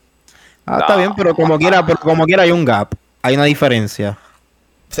 Está bien, pero como quiera hay un gap. Hay una diferencia.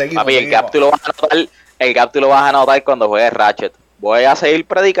 Seguimos. Papi, el gap tú lo vas a notar cuando juegues Ratchet. Voy a seguir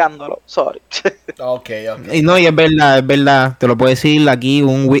predicándolo, sorry. Okay. Y es verdad. Te lo puedo decir aquí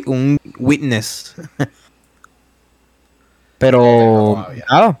un witness. Pero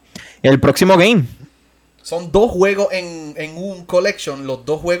nada, el próximo game. Son 2 juegos en un collection. Los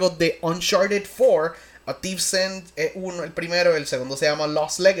 2 juegos de Uncharted 4. A Thief's End es uno, el primero. El segundo se llama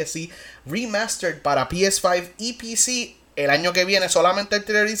Lost Legacy. Remastered para PS5 y PC. El año que viene. Solamente el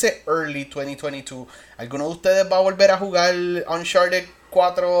trailer dice Early 2022. ¿Alguno de ustedes va a volver a jugar Uncharted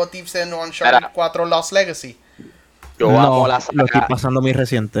 4 Thief's End o Uncharted 4 Lost Legacy? Yo amo la saga. Lo estoy pasando muy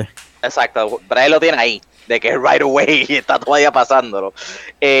reciente. Exacto, Brian lo tiene ahí, de que es right away y está todavía pasándolo.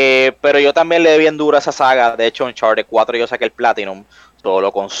 Pero yo también le doy bien duro a esa saga. De hecho, Uncharted 4 yo saqué el Platinum, todo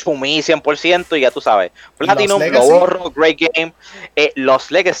lo consumí 100% y ya tú sabes. Platinum, lo borro, great game.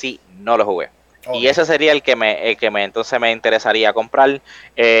 Lost Legacy no lo jugué. Okay. Y ese sería el que entonces me interesaría comprar.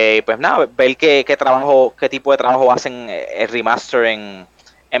 Pues nada, ver qué tipo de trabajo hacen el remaster en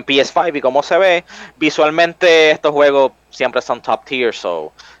en PS5 y cómo se ve, visualmente estos juegos siempre son top tier,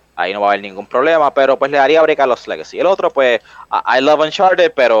 so ahí no va a haber ningún problema, pero pues le daría break a los Legacy. El otro, pues, I love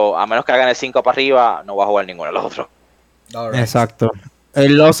Uncharted, pero a menos que hagan el 5 para arriba, no va a jugar ninguno de los otros. Alright. Exacto.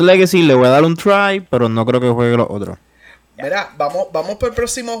 El Lost Legacy le voy a dar un try, pero no creo que juegue los otros. Mira, vamos por el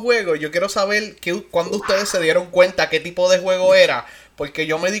próximo juego. Yo quiero saber cuándo ustedes se dieron cuenta qué tipo de juego era. Porque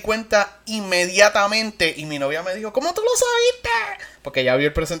yo me di cuenta inmediatamente y mi novia me dijo, ¿cómo tú lo sabiste? Porque ella vio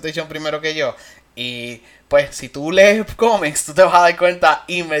el presentation primero que yo. Y pues si tú lees cómics, tú te vas a dar cuenta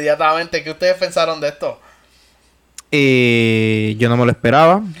inmediatamente. ¿Qué ustedes pensaron de esto? Yo no me lo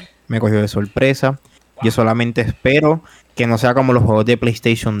esperaba, me cogió de sorpresa. Yo solamente espero que no sea como los juegos de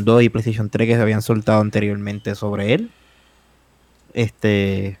PlayStation 2 y PlayStation 3 que se habían soltado anteriormente sobre él.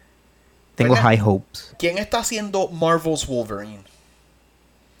 Tengo ¿Verdad? high hopes. ¿Quién está haciendo Marvel's Wolverine?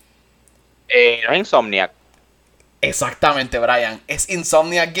 No es Insomniac. Exactamente, Brian. Es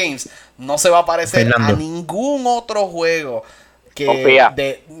Insomniac Games. No se va a parecer Fernando. a ningún otro juego que Confía.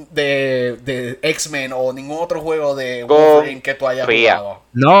 de X-Men o ningún otro juego de Confía. Wolverine que tú hayas jugado.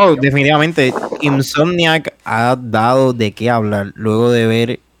 No, definitivamente Insomniac ha dado de qué hablar luego de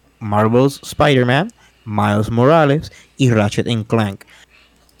ver Marvel's Spider-Man, Miles Morales y Ratchet & Clank.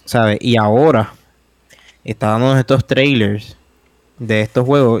 ¿Sabes? Y ahora está dándonos estos trailers de estos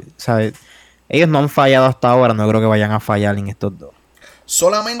juegos, ¿sabes? Ellos no han fallado hasta ahora, no creo que vayan a fallar en estos dos.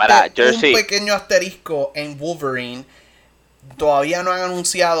 Solamente Para, un Jersey. pequeño asterisco en Wolverine. Todavía no han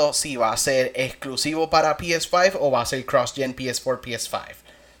anunciado si va a ser exclusivo para PS5 o va a ser cross-gen PS4, PS5.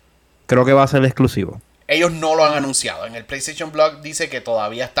 Creo que va a ser exclusivo. Ellos no lo han anunciado. En el PlayStation Blog dice que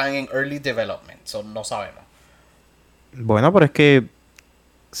todavía están en early development. So no sabemos. Bueno, pero es que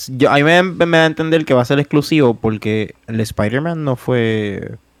a mí me da a entender que va a ser exclusivo porque el Spider-Man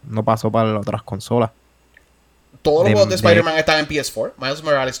no pasó para las otras consolas. Todos los De- juegos de de- Spider-Man están en PS4. Miles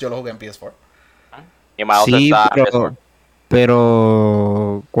Morales yo lo jugué en PS4. Y Miles Sí, está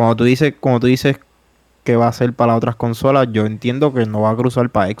pero cuando tú dices que va a ser para las otras consolas, yo entiendo que no va a cruzar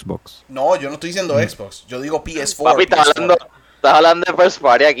para Xbox. No, yo no estoy diciendo Xbox. Yo digo PS4. Papi, PS4. estás hablando de First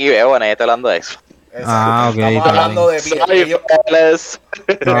Party aquí, veo, nadie está hablando de eso. Exacto. Ah, ok, Estamos está hablando de Sorry, ellos- fellas.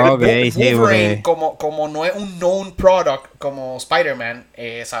 Ah, ok, sí, Wolverine, porque como no es un known product como Spider-Man,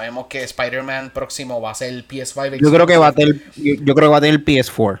 sabemos que Spider-Man próximo va a ser el PS5. yo creo que va a tener el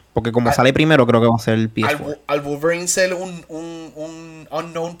PS4, porque como Al- sale primero, creo que va a ser el Al, PS4. al Wolverine ser un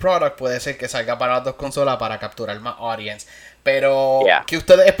unknown product, puede ser que salga para las dos consolas para capturar más audience. Pero, Yeah. ¿qué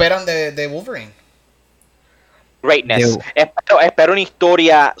ustedes esperan de Wolverine? Greatness. Espero una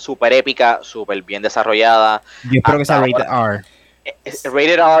historia súper épica, súper bien desarrollada. Yo espero que hasta sea rated ahora. R.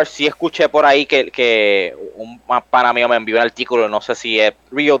 Rated R, sí escuché por ahí que un pana mío me envió un artículo, no sé si es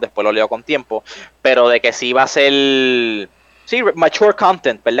real, después lo leo con tiempo, pero de que sí va a ser, sí, mature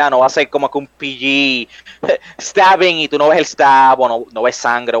content, ¿verdad? No va a ser como que un PG stabbing y tú no ves el stab o no ves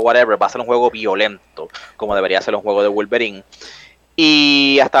sangre o whatever, va a ser un juego violento, como debería ser un juego de Wolverine.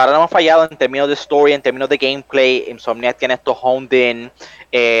 Y hasta ahora no hemos fallado en términos de story, en términos de gameplay. Insomniac tiene esto honed in,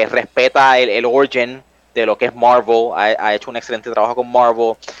 respeta el origin de lo que es Marvel, ha hecho un excelente trabajo con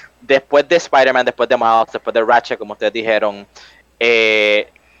Marvel. Después de Spider-Man, después de Miles, después de Ratchet, como ustedes dijeron,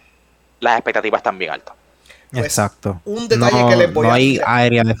 las expectativas están bien altas. Pues, Exacto. un detalle que les voy no a hay tirar.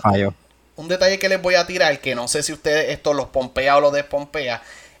 área de fallo. Un detalle que les voy a tirar, que no sé si ustedes esto los pompea o los despompea.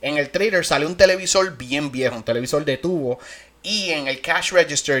 En el trailer sale un televisor bien viejo, un televisor de tubo. Y en el cash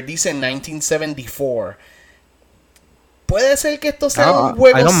register dice 1974. Puede ser que esto sea un I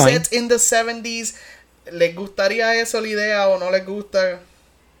juego don't mind. set in the 70s. ¿Les gustaría eso la idea o no les gusta?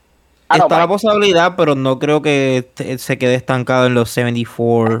 I don't Está la mind. posibilidad, pero no creo que se quede estancado en los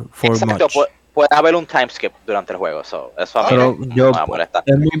 74 for Exacto, much. puede haber un time skip durante el juego, eso a mí Pero no yo, me va a molestar.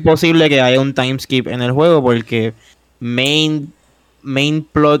 es muy posible que haya un time skip en el juego porque main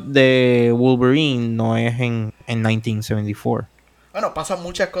plot de Wolverine no es en 1974. Bueno, pasan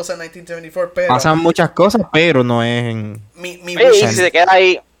muchas cosas en 1974, pero Pasan muchas cosas, pero no es en... mi Oye, wish y list- si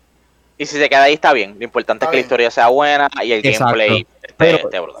se queda ahí, está bien. Lo importante Está es que la bien. historia sea buena y el Exacto. gameplay Pero-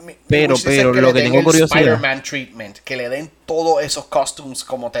 esté brutal. mi pero wish list es lo le que den tengo el curiosidad- Spider-Man treatment, que le den todos esos costumes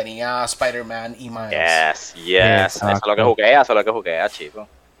como tenía Spider-Man y Miles. Yes. Eso es Exacto. lo que juguea, chico.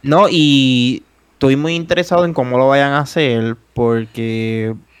 No, y estoy muy interesado en cómo lo vayan a hacer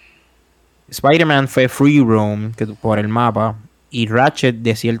porque Spider-Man fue free roam por el mapa y Ratchet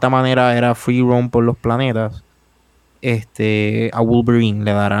de cierta manera era free roam por los planetas. A Wolverine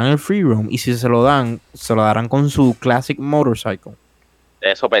le darán el free roam y si se lo darán con su classic motorcycle.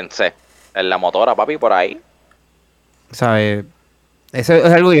 Eso pensé. En la motora, papi, por ahí. ¿Sabes? Eso es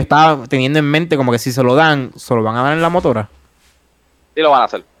algo que yo estaba teniendo en mente, como que si se lo dan, se lo van a dar en la motora. Sí, lo van a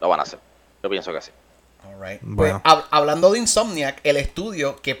hacer, lo van a hacer. Yo pienso que sí. Alright. Bueno. Pues, hablando de Insomniac, el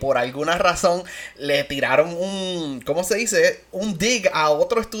estudio que por alguna razón le tiraron ¿cómo se dice? Un dig a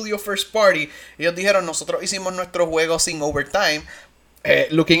otro estudio first party. Ellos dijeron, nosotros hicimos nuestro juego sin overtime.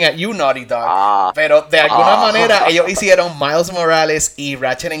 Looking at you, Naughty Dog. Pero de alguna manera ellos hicieron Miles Morales y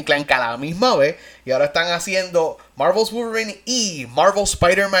Ratchet Clank a la misma vez. Y ahora están haciendo Marvel's Wolverine y Marvel's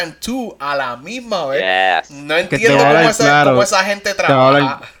Spider-Man 2 a la misma vez. Yes. No entiendo cómo esa gente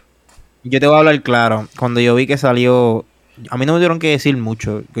trabaja. Yo te voy a hablar claro. Cuando yo vi que salió, a mí no me tuvieron que decir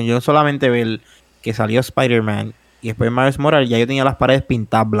mucho. Yo solamente ver que salió Spider-Man y después Miles Morales, ya yo tenía las paredes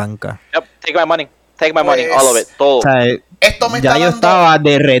pintadas blancas. Yep, take my money. Take my money, all of it, todo. O sea, Esto me ya está yo dando, estaba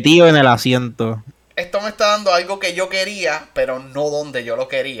derretido en el asiento. esto me está dando algo que yo quería, pero no donde yo lo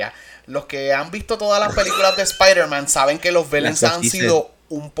quería. Los que han visto todas las películas de Spider-Man saben que los villains han sido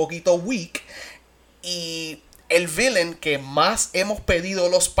un poquito weak. Y el villain que más hemos pedido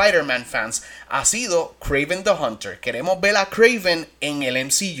los Spider-Man fans ha sido Kraven the Hunter. Queremos ver a Kraven en el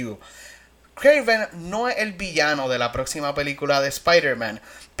MCU. Kraven no es el villano de la próxima película de Spider-Man,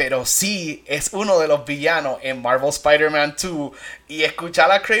 pero sí es uno de los villanos en Marvel Spider-Man 2. Y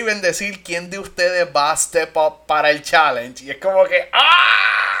escuchar a Kraven decir quién de ustedes va a step up para el challenge. Y es como que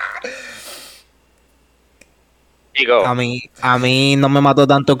 ¡ah! Digo, A mí no me mató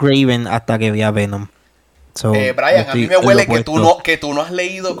tanto Kraven hasta que vi a Venom. So, Brian, a mí me estoy huele en lo que tú no has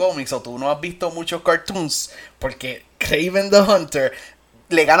leído cómics o tú no has visto muchos cartoons. Porque Kraven the Hunter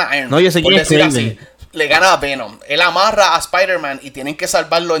le gana a Iron Man. No, yo sé por quién es decir Kraven. así. Le gana a Venom. Él amarra a Spider-Man y tienen que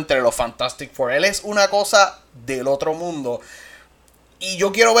salvarlo entre los Fantastic Four. Él es una cosa del otro mundo. Y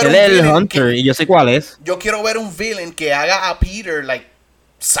yo quiero ver Él es el villain Hunter y yo sé cuál es. yo quiero ver un villain que haga a Peter like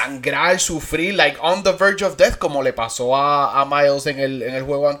sangrar, sufrir, like on the verge of death, como le pasó a Miles en el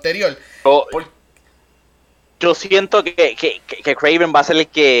juego anterior. yo siento que Kraven va a ser el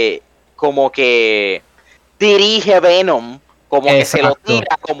que como que dirige Venom, como que se lo Exacto.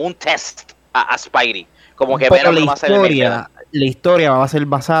 tira como un test a Spidey. Como que Pero Venom no va a ser el main villain. la historia va a ser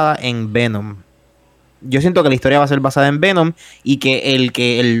basada en Venom. Yo siento que la historia va a ser basada en Venom y que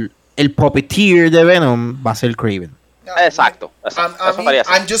el puppeteer de Venom va a ser Kraven. Exacto. Eso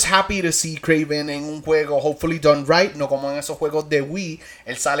parece. I'm just happy to see Kraven en un juego, hopefully done right, no como en esos juegos de Wii.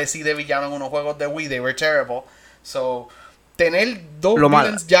 Él sale sí de villano en unos juegos de Wii, they were terrible. So, tener dos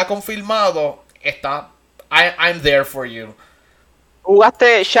villains ya confirmados, I'm there for you.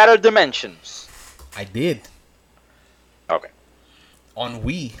 ¿Jugaste Shattered Dimensions? I did. Ok. On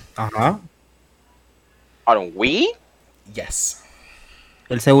Wii, Ajá. ¿On Wii? yes.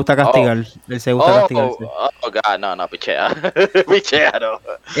 Él se gusta castigar. Él se gusta castigarse. God, no, pichea. Pichea, no.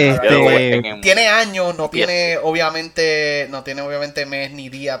 Tiene años, no tiene obviamente mes ni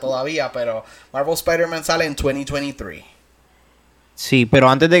día todavía, pero Marvel Spider-Man sale en 2023. Sí, pero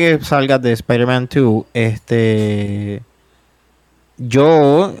antes de que salgas de Spider-Man 2,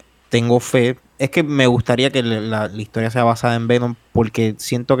 yo tengo fe. Es que me gustaría que la historia sea basada en Venom, porque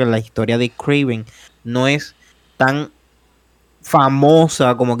siento que la historia de Kraven no es tan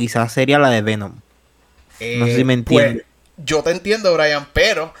famosa como quizás sería la de Venom. No sé si me entiendes. Pues, yo te entiendo, Brian,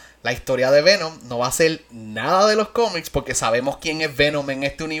 pero la historia de Venom no va a ser nada de los cómics porque sabemos quién es Venom en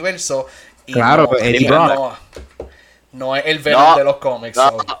este universo. Y claro, Eddie Brock. No es el Venom de los cómics.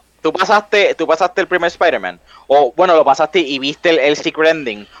 No. ¿Tú pasaste el primer Spider-Man? O bueno, lo pasaste y viste el secret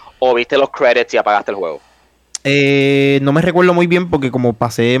ending, o viste los credits y apagaste el juego. No me recuerdo muy bien porque como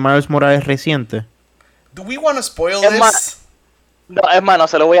pasé Miles Morales reciente. Do we want to spoil this? No, es más, no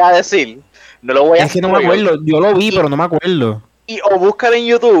se lo voy a decir. No lo voy a Es que no me acuerdo. Yo lo vi, pero no me acuerdo. Y o búscalo en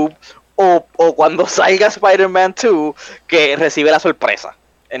YouTube, o cuando salga Spider-Man 2, que recibe la sorpresa.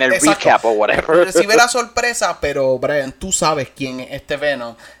 En el recap o whatever. Recibe la sorpresa, pero Brian, tú sabes quién es este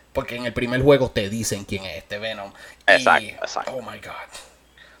Venom. Porque en el primer juego te dicen quién es este Venom. Exacto. Oh my God.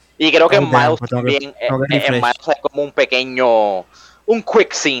 Y creo que en Miles también. En Miles hay como un pequeño. Un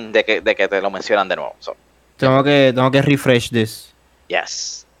quick scene de que te lo mencionan de nuevo. So. Tengo que refresh this.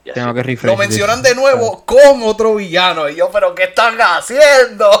 Yes. Tengo que refresh. Lo mencionan de nuevo con otro villano. Y yo, ¿pero qué están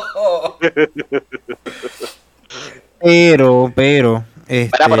haciendo? Pero. Pero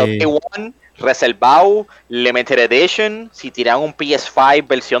Day One, reservado, Limited Edition. Si tiran un PS5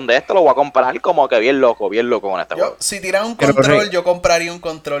 versión de esto, lo voy a comprar como que bien loco con este juego. Si tiran un control, yo compraría un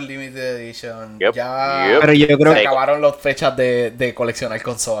control Limited Edition. Pero yo creo que acabaron las fechas de coleccionar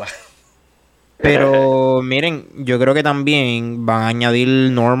consolas. Pero miren, yo creo que también van a añadir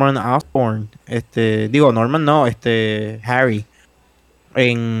Norman Osborn. Norman no, Harry.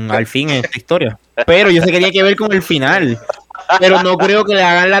 Al fin en esta historia. Pero yo sé que tenía que ver con el final. Pero no creo que le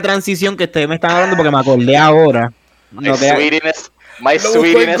hagan la transición que ustedes me están hablando porque me acordé ahora. My Lo buscó sweet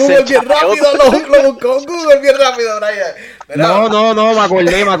en Google innocent bien child. rápido, lo buscó en Google bien rápido, Brian. Mira, No, me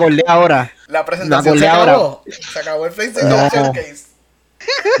acordé ahora. la Me presentación se acordé ahora. acabó. Se acabó el PlayStation No. Showcase.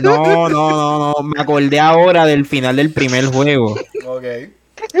 No, me acordé ahora del final del primer juego. Ok.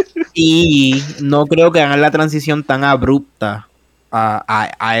 Y no creo que hagan la transición tan abrupta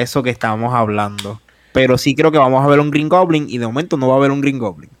a eso que estábamos hablando. Pero sí creo que vamos a ver un Green Goblin y de momento no va a haber un Green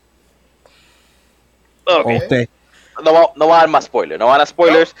Goblin. Ok. ¿O usted? No va a dar más spoilers. No van a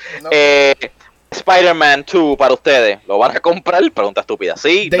spoilers. No. Spider-Man 2 para ustedes. ¿Lo van a comprar? Pregunta estúpida.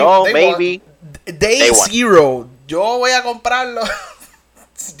 Sí, Day- no, day maybe. one. Day Day one. Zero. Yo voy a comprarlo.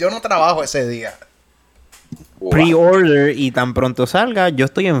 Yo no trabajo ese día. Wow. Pre-order y tan pronto salga, yo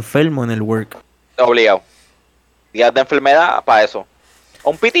estoy enfermo en el work. Obligado. Días de enfermedad para eso.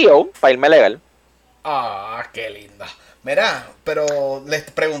 Un PTO para irme legal. Ah, qué linda. Mira, pero les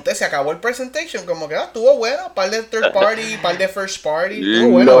pregunté, ¿se acabó el presentation? Como que estuvo bueno, par de third party, par de first party,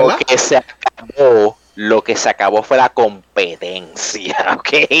 estuvo bueno, Lo ¿verdad? que se acabó fue la competencia, ¿ok?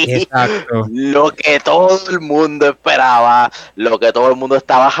 Exacto. Lo que todo el mundo esperaba, lo que todo el mundo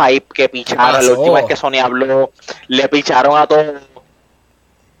estaba hype que pichara. pasó? La última vez que Sony habló, le picharon a todo.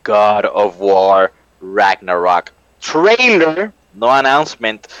 God of War Ragnarok trailer, no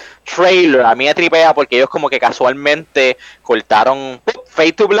announcement, trailer. A mí me tripea porque ellos como que casualmente cortaron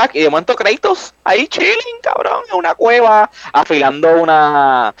Fade to Black y de momento Kratos ahí chilling, cabrón, en una cueva, afilando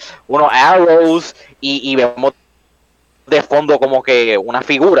unos arrows y vemos de fondo como que una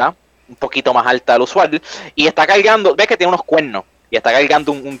figura un poquito más alta del usual y está cargando, ves que tiene unos cuernos y está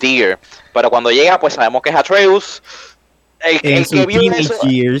cargando un deer, pero cuando llega pues sabemos que es Atreus. El que vio eso,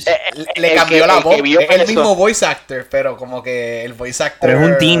 le cambió la voz. Es el mismo voice actor, pero como que el voice actor Pero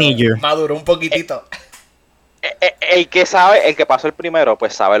es un teenager. maduró un poquitito. El que sabe, el que pasó el primero,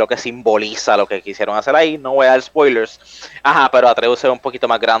 pues sabe lo que simboliza lo que quisieron hacer ahí. No voy a dar spoilers. Ajá, pero Atreus es un poquito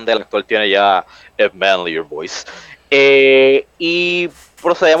más grande. El actor tiene ya a manlier voice. Y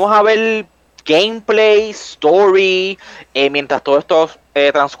procedemos a ver gameplay, story. Mientras todo esto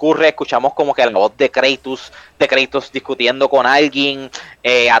transcurre, escuchamos como que la voz de Kratos discutiendo con alguien.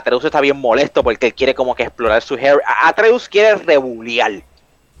 Atreus está bien molesto porque él quiere como que explorar su hair. Atreus quiere rebuliar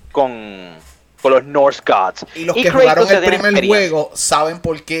con los Norse Gods. Y los que Kratos jugaron se el tiene primer experiencia. juego saben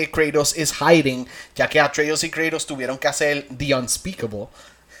por qué Kratos is hiding, ya que Atreus y Kratos tuvieron que hacer The Unspeakable.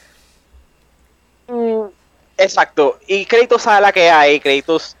 Exacto, y Kratos sabe la que hay.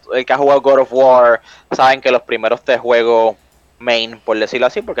 Kratos, el que ha jugado God of War, saben que los primeros 3 juegos main, por decirlo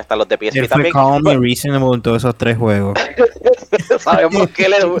así, porque están los de PSP Él fue también. calm y reasonable en todos esos 3 juegos. sabemos que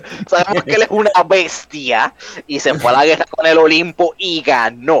él es una bestia y se fue a la guerra con el Olimpo y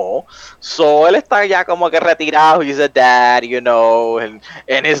ganó. So él está ya como que retirado. He's a dad, you know, in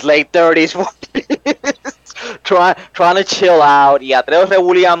his late 30s, trying to chill out. Y Atreus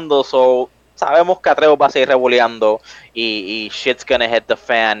rebuleando, so sabemos que Atreus va a seguir rebuleando y shit's gonna hit the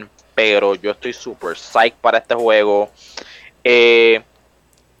fan. Pero yo estoy super psyched para este juego.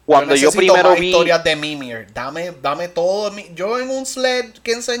 Cuando yo primero más vi historias de Mimir, dame todo. Yo en un sled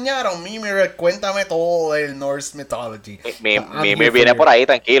que enseñaron, Mimir, cuéntame todo del Norse mythology. Mimir viene por ahí,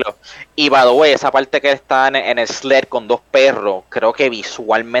 tranquilo. Y by the way, esa parte que está en el sled con 2 perros, creo que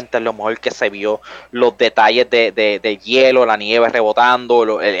visualmente es lo mejor que se vio. Los detalles de hielo, la nieve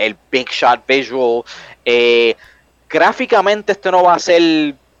rebotando, el big shot visual. Gráficamente esto no va a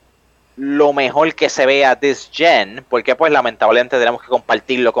ser lo mejor que se vea this gen, porque pues lamentablemente tenemos que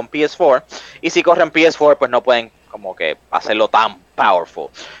compartirlo con PS4, y si corren PS4 pues no pueden como que hacerlo tan powerful,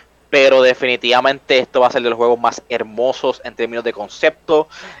 pero definitivamente esto va a ser de los juegos más hermosos en términos de concepto,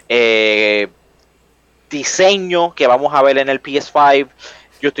 diseño que vamos a ver en el PS5.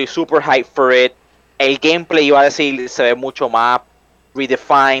 Yo estoy super hyped for it. El gameplay, iba a decir, se ve mucho más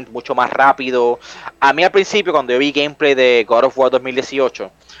redefined, mucho más rápido. A mí al principio, cuando yo vi gameplay de God of War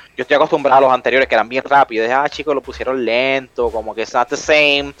 2018, yo estoy acostumbrado a los anteriores que eran bien rápidos. Dije, chicos, lo pusieron lento, como que it's not the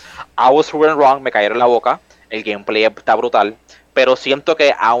same. I was proven wrong, me cayeron en la boca. El gameplay está brutal. Pero siento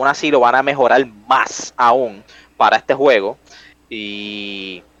que aún así lo van a mejorar más aún para este juego.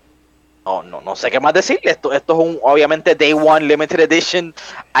 Y no sé qué más decirle. Esto es obviamente Day One Limited Edition.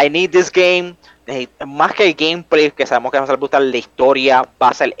 I need this game. Más que el gameplay, que sabemos que va a ser brutal, la historia va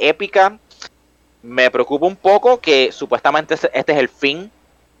a ser épica. Me preocupa un poco que supuestamente este es el fin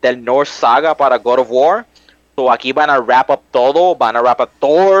del Norse Saga para God of War. So aquí van a wrap up todo, van a wrap up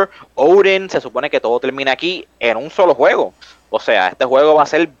Thor, Odin, se supone que todo termina aquí en un solo juego. O sea, este juego va a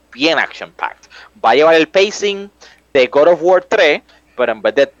ser bien action packed. Va a llevar el pacing de God of War 3, pero en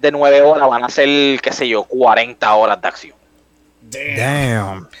vez de 9 horas van a ser, qué sé yo, 40 horas de acción.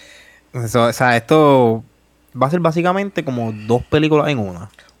 Damn. O sea, esto va a ser básicamente como 2 películas en una.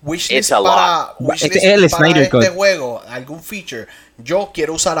 Wishlist It's a para, lot. wishlist Es el para Snyder este Cut. juego, algún feature. Yo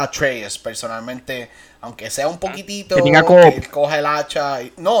quiero usar a Atreus personalmente, aunque sea un poquitito Que tenga co-op. que él coja el hacha.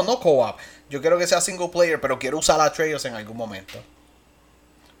 No, no co-op. Yo quiero que sea single player, pero quiero usar a Atreus en algún momento.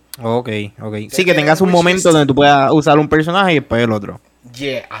 Ok. Sí, que tiene tengas un wishlist? momento donde tú puedas usar un personaje y después el otro.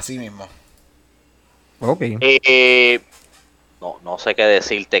 Yeah, así mismo. Ok. No sé qué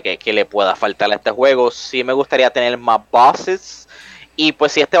decirte que le pueda faltar a este juego. Sí me gustaría tener más bosses. Y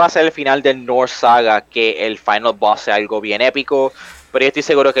pues si este va a ser el final del Norse Saga, que el final boss sea algo bien épico. Pero yo estoy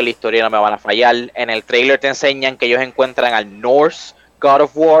seguro que la historia no me van a fallar. En el trailer te enseñan que ellos encuentran al Norse God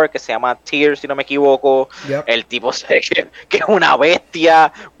of War, que se llama Tyr, si no me equivoco. Yep. El tipo que es una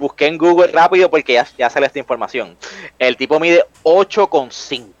bestia. Busqué en Google rápido porque ya sale esta información. El tipo mide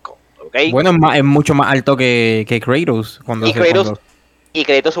 8,5. ¿Okay? Bueno, es mucho más alto que Kratos. Y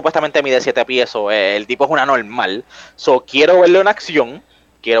Kratos supuestamente mide 7 pies. El tipo es una normal. So, quiero verlo en acción.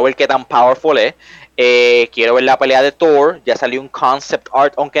 Quiero ver qué tan powerful es. Quiero ver la pelea de Thor. Ya salió un concept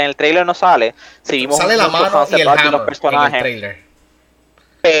art. Aunque en el trailer no sale. Si vimos Sale la mucho mano y concept el art de los hammer en el personajes. trailer.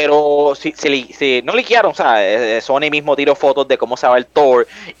 Pero si no liquearon, o sea, Sony mismo tiró fotos de cómo se va el Thor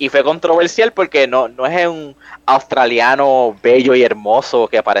y fue controversial porque no es un australiano bello y hermoso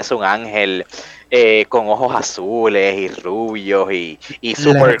que parece un ángel con ojos azules y rubios y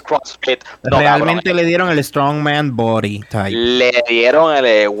super crossfit. No, Realmente cabrón, le dieron el Strongman Body type. le dieron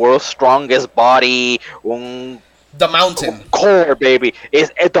el World's Strongest Body, un The Mountain. core, baby.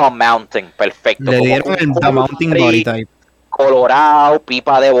 Es The Mountain, perfecto. Le Como dieron un el core The Mountain Body type. colorado,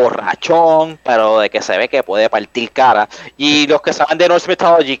 pipa de borrachón, pero de que se ve que puede partir cara. Y los que saben de Norse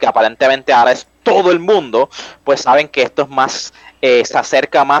Mythology, que aparentemente ahora es todo el mundo, pues saben que esto es más, se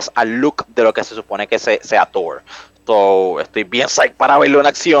acerca más al look de lo que se supone que sea Thor. So, estoy bien psyched para verlo en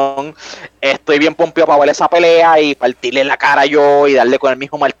acción. Estoy bien pompeado para ver esa pelea y partirle la cara yo y darle con el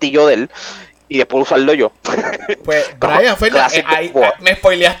mismo martillo de él. Y después usarlo yo. Pues, Brian, Classic War. me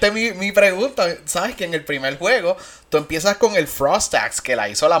spoileaste mi pregunta. Sabes que en el primer juego tú empiezas con el Frost Axe que la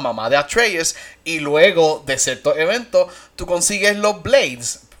hizo la mamá de Atreus. Y luego de cierto evento tú consigues los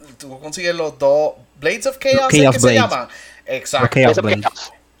Blades. Tú consigues los dos Blades of Chaos, ¿es Chaos que se Blades. llaman? Exacto. Chaos Eso que-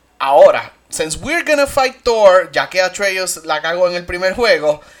 Blades. Ahora, since we're gonna fight Thor, ya que Atreus la cagó en el primer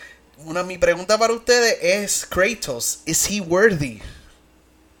juego, mi pregunta para ustedes es, Kratos, ¿is he worthy?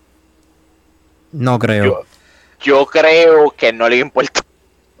 No creo. Yo creo que no le importa.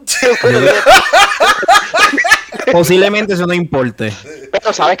 Posiblemente eso no importe.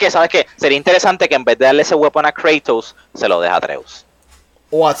 Pero ¿sabes qué? Sería interesante que en vez de darle ese weapon a Kratos, se lo deje a Atreus.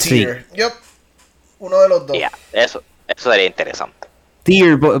 O a Sí. Tyr. Yep. Uno de los dos. Ya, eso sería interesante.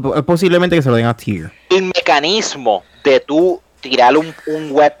 Tyr, posiblemente que se lo den a Tyr. El mecanismo de tú tirar un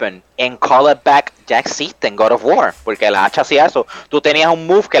weapon en Call It Back ya existe en God of War, porque la hacha hacía eso. Tú tenías un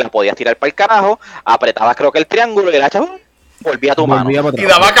move que la podías tirar para el carajo, apretabas creo que el triángulo y el hacha volvía a tu mano. Volvía para Y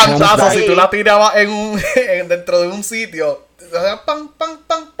atrás. daba cantazos Ahí. si tú la tirabas dentro de un sitio. Pam, pam,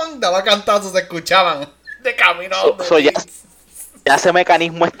 pam, pam, daba cantazos, se escuchaban de camino. Ya ese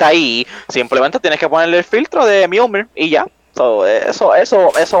mecanismo está ahí, simplemente tienes que ponerle el filtro de Mjolnir y ya. So, eso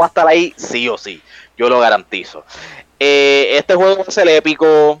va a estar ahí sí o sí, yo lo garantizo. Este juego va a ser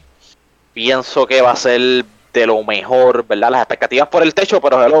épico, pienso que va a ser de lo mejor, ¿verdad? Las expectativas por el techo,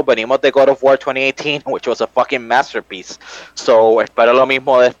 pero hello, venimos de God of War 2018, which was a fucking masterpiece. So, espero lo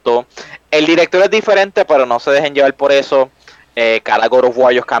mismo de esto. El director es diferente, pero no se dejen llevar por eso. Cada God of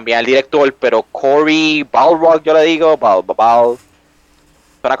War ellos cambian el director, pero Cory Balrog, yo le digo,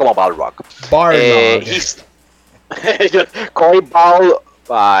 suena como Balrog. Barlog. Cory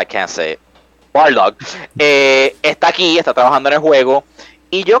I can't say it. Balrog está aquí, está trabajando en el juego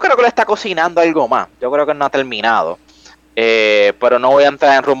y yo creo que le está cocinando algo más. Yo creo que no ha terminado, pero no voy a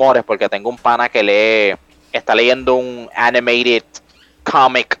entrar en rumores porque tengo un pana que está leyendo un animated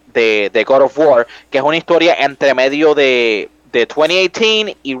comic de God of War, que es una historia entre medio de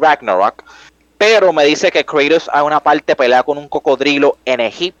 2018 y Ragnarok, pero me dice que Kratos a una parte pelea con un cocodrilo en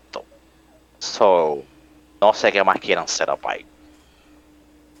Egipto. So, no sé qué más quieran setup ahí.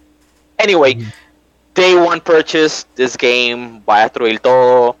 Anyway, Day One Purchase, this game va a destruir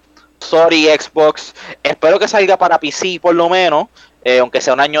todo. Sorry Xbox, espero que salga para PC por lo menos, aunque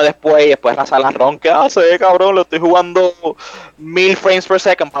sea un año después y después la sala ronque, se cabrón, lo estoy jugando 1000 frames per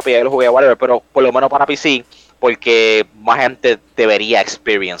second, papi, ahí lo jugué, whatever, pero por lo menos para PC, porque más gente debería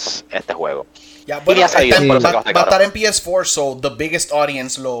experience este juego. Ya, bueno, ya salió, está- por eso va, que va a ser va a estar caro. en PS4, so the biggest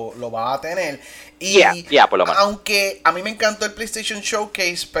audience lo va a tener. Y Yeah, por lo menos. aunque a mí me encantó el PlayStation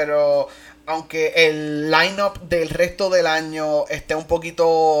Showcase, pero aunque el lineup del resto del año esté un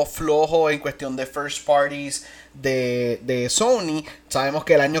poquito flojo en cuestión de first parties de Sony, sabemos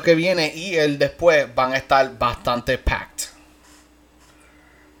que el año que viene y el después van a estar bastante packed.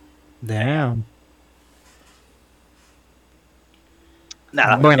 Damn.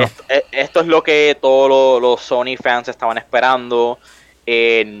 Nada, Bueno. esto es lo que todos los Sony fans estaban esperando.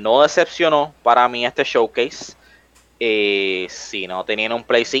 No decepcionó para mí este showcase. Si no tenían un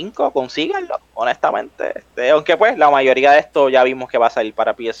Play 5, consíganlo, honestamente. Aunque pues la mayoría de esto ya vimos que va a salir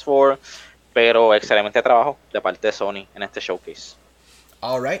para PS4. Pero excelente trabajo de parte de Sony en este showcase.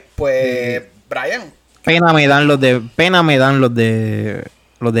 Alright, pues Brian. Pena me dan los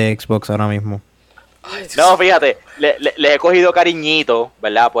de Xbox ahora mismo. Ay, No, fíjate, le he cogido cariñito,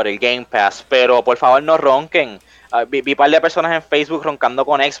 ¿verdad? Por el Game Pass, pero por favor no ronquen. Vi un par de personas en Facebook roncando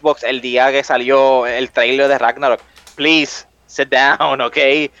con Xbox el día que salió el trailer de Ragnarok. Please, sit down, ¿ok?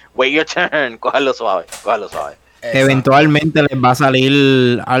 Wait your turn. Cójalo suave. exacto. Eventualmente les va a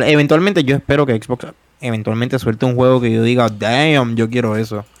salir... Eventualmente yo espero que Xbox eventualmente suelte un juego que yo diga, damn, yo quiero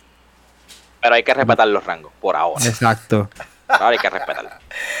eso. Pero hay que respetar los rangos, por ahora. Exacto. Ahora hay que respetarlo.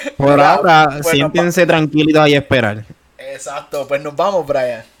 Por Mira, ahora, bueno, siéntense tranquilitos ahí a esperar. Exacto, pues nos vamos,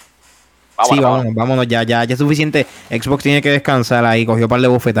 Brian. Sí, vámonos, ya es suficiente. Xbox tiene que descansar ahí, cogió un par de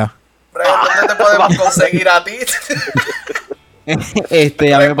bofetas. Brian, ¿dónde te podemos conseguir a ti?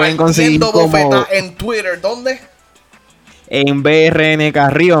 A mí me pueden conseguir Repartiendo como bofetas en Twitter, ¿dónde? en BRN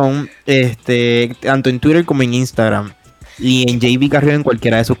Carrión, tanto en Twitter como en Instagram. Y en JB Carrión en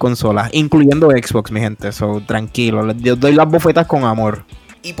cualquiera de sus consolas, incluyendo Xbox, mi gente. So, tranquilo, les doy las bofetas con amor.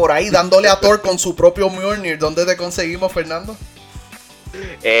 Y por ahí dándole a Thor con su propio Mjolnir. ¿Dónde te conseguimos, Fernando?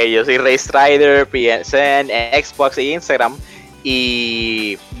 Yo soy Ray Strider, PSN, Xbox y Instagram.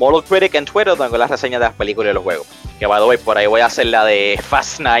 Y Model Critic en Twitter, donde las reseñas de las películas y los juegos. Que by the way, por ahí voy a hacer la de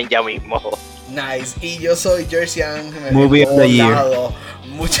Fast 9 ya mismo. Nice. Y yo soy Jersey Movie of the Year.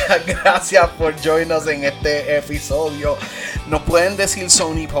 Muchas gracias por joinarnos en este episodio. Nos pueden decir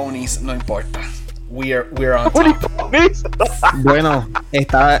Sony Ponies, no importa. We're on top. Bueno,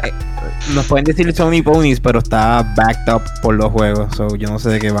 nos pueden decir Sony Ponies, pero está backed up por los juegos. So, yo no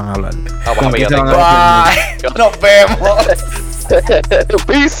sé de qué van a hablar. No, ¿Con papi, qué yo se van tengo- a defender? Bye. Nos vemos.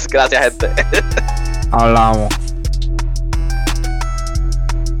 Peace. Gracias, gente. Hablamos.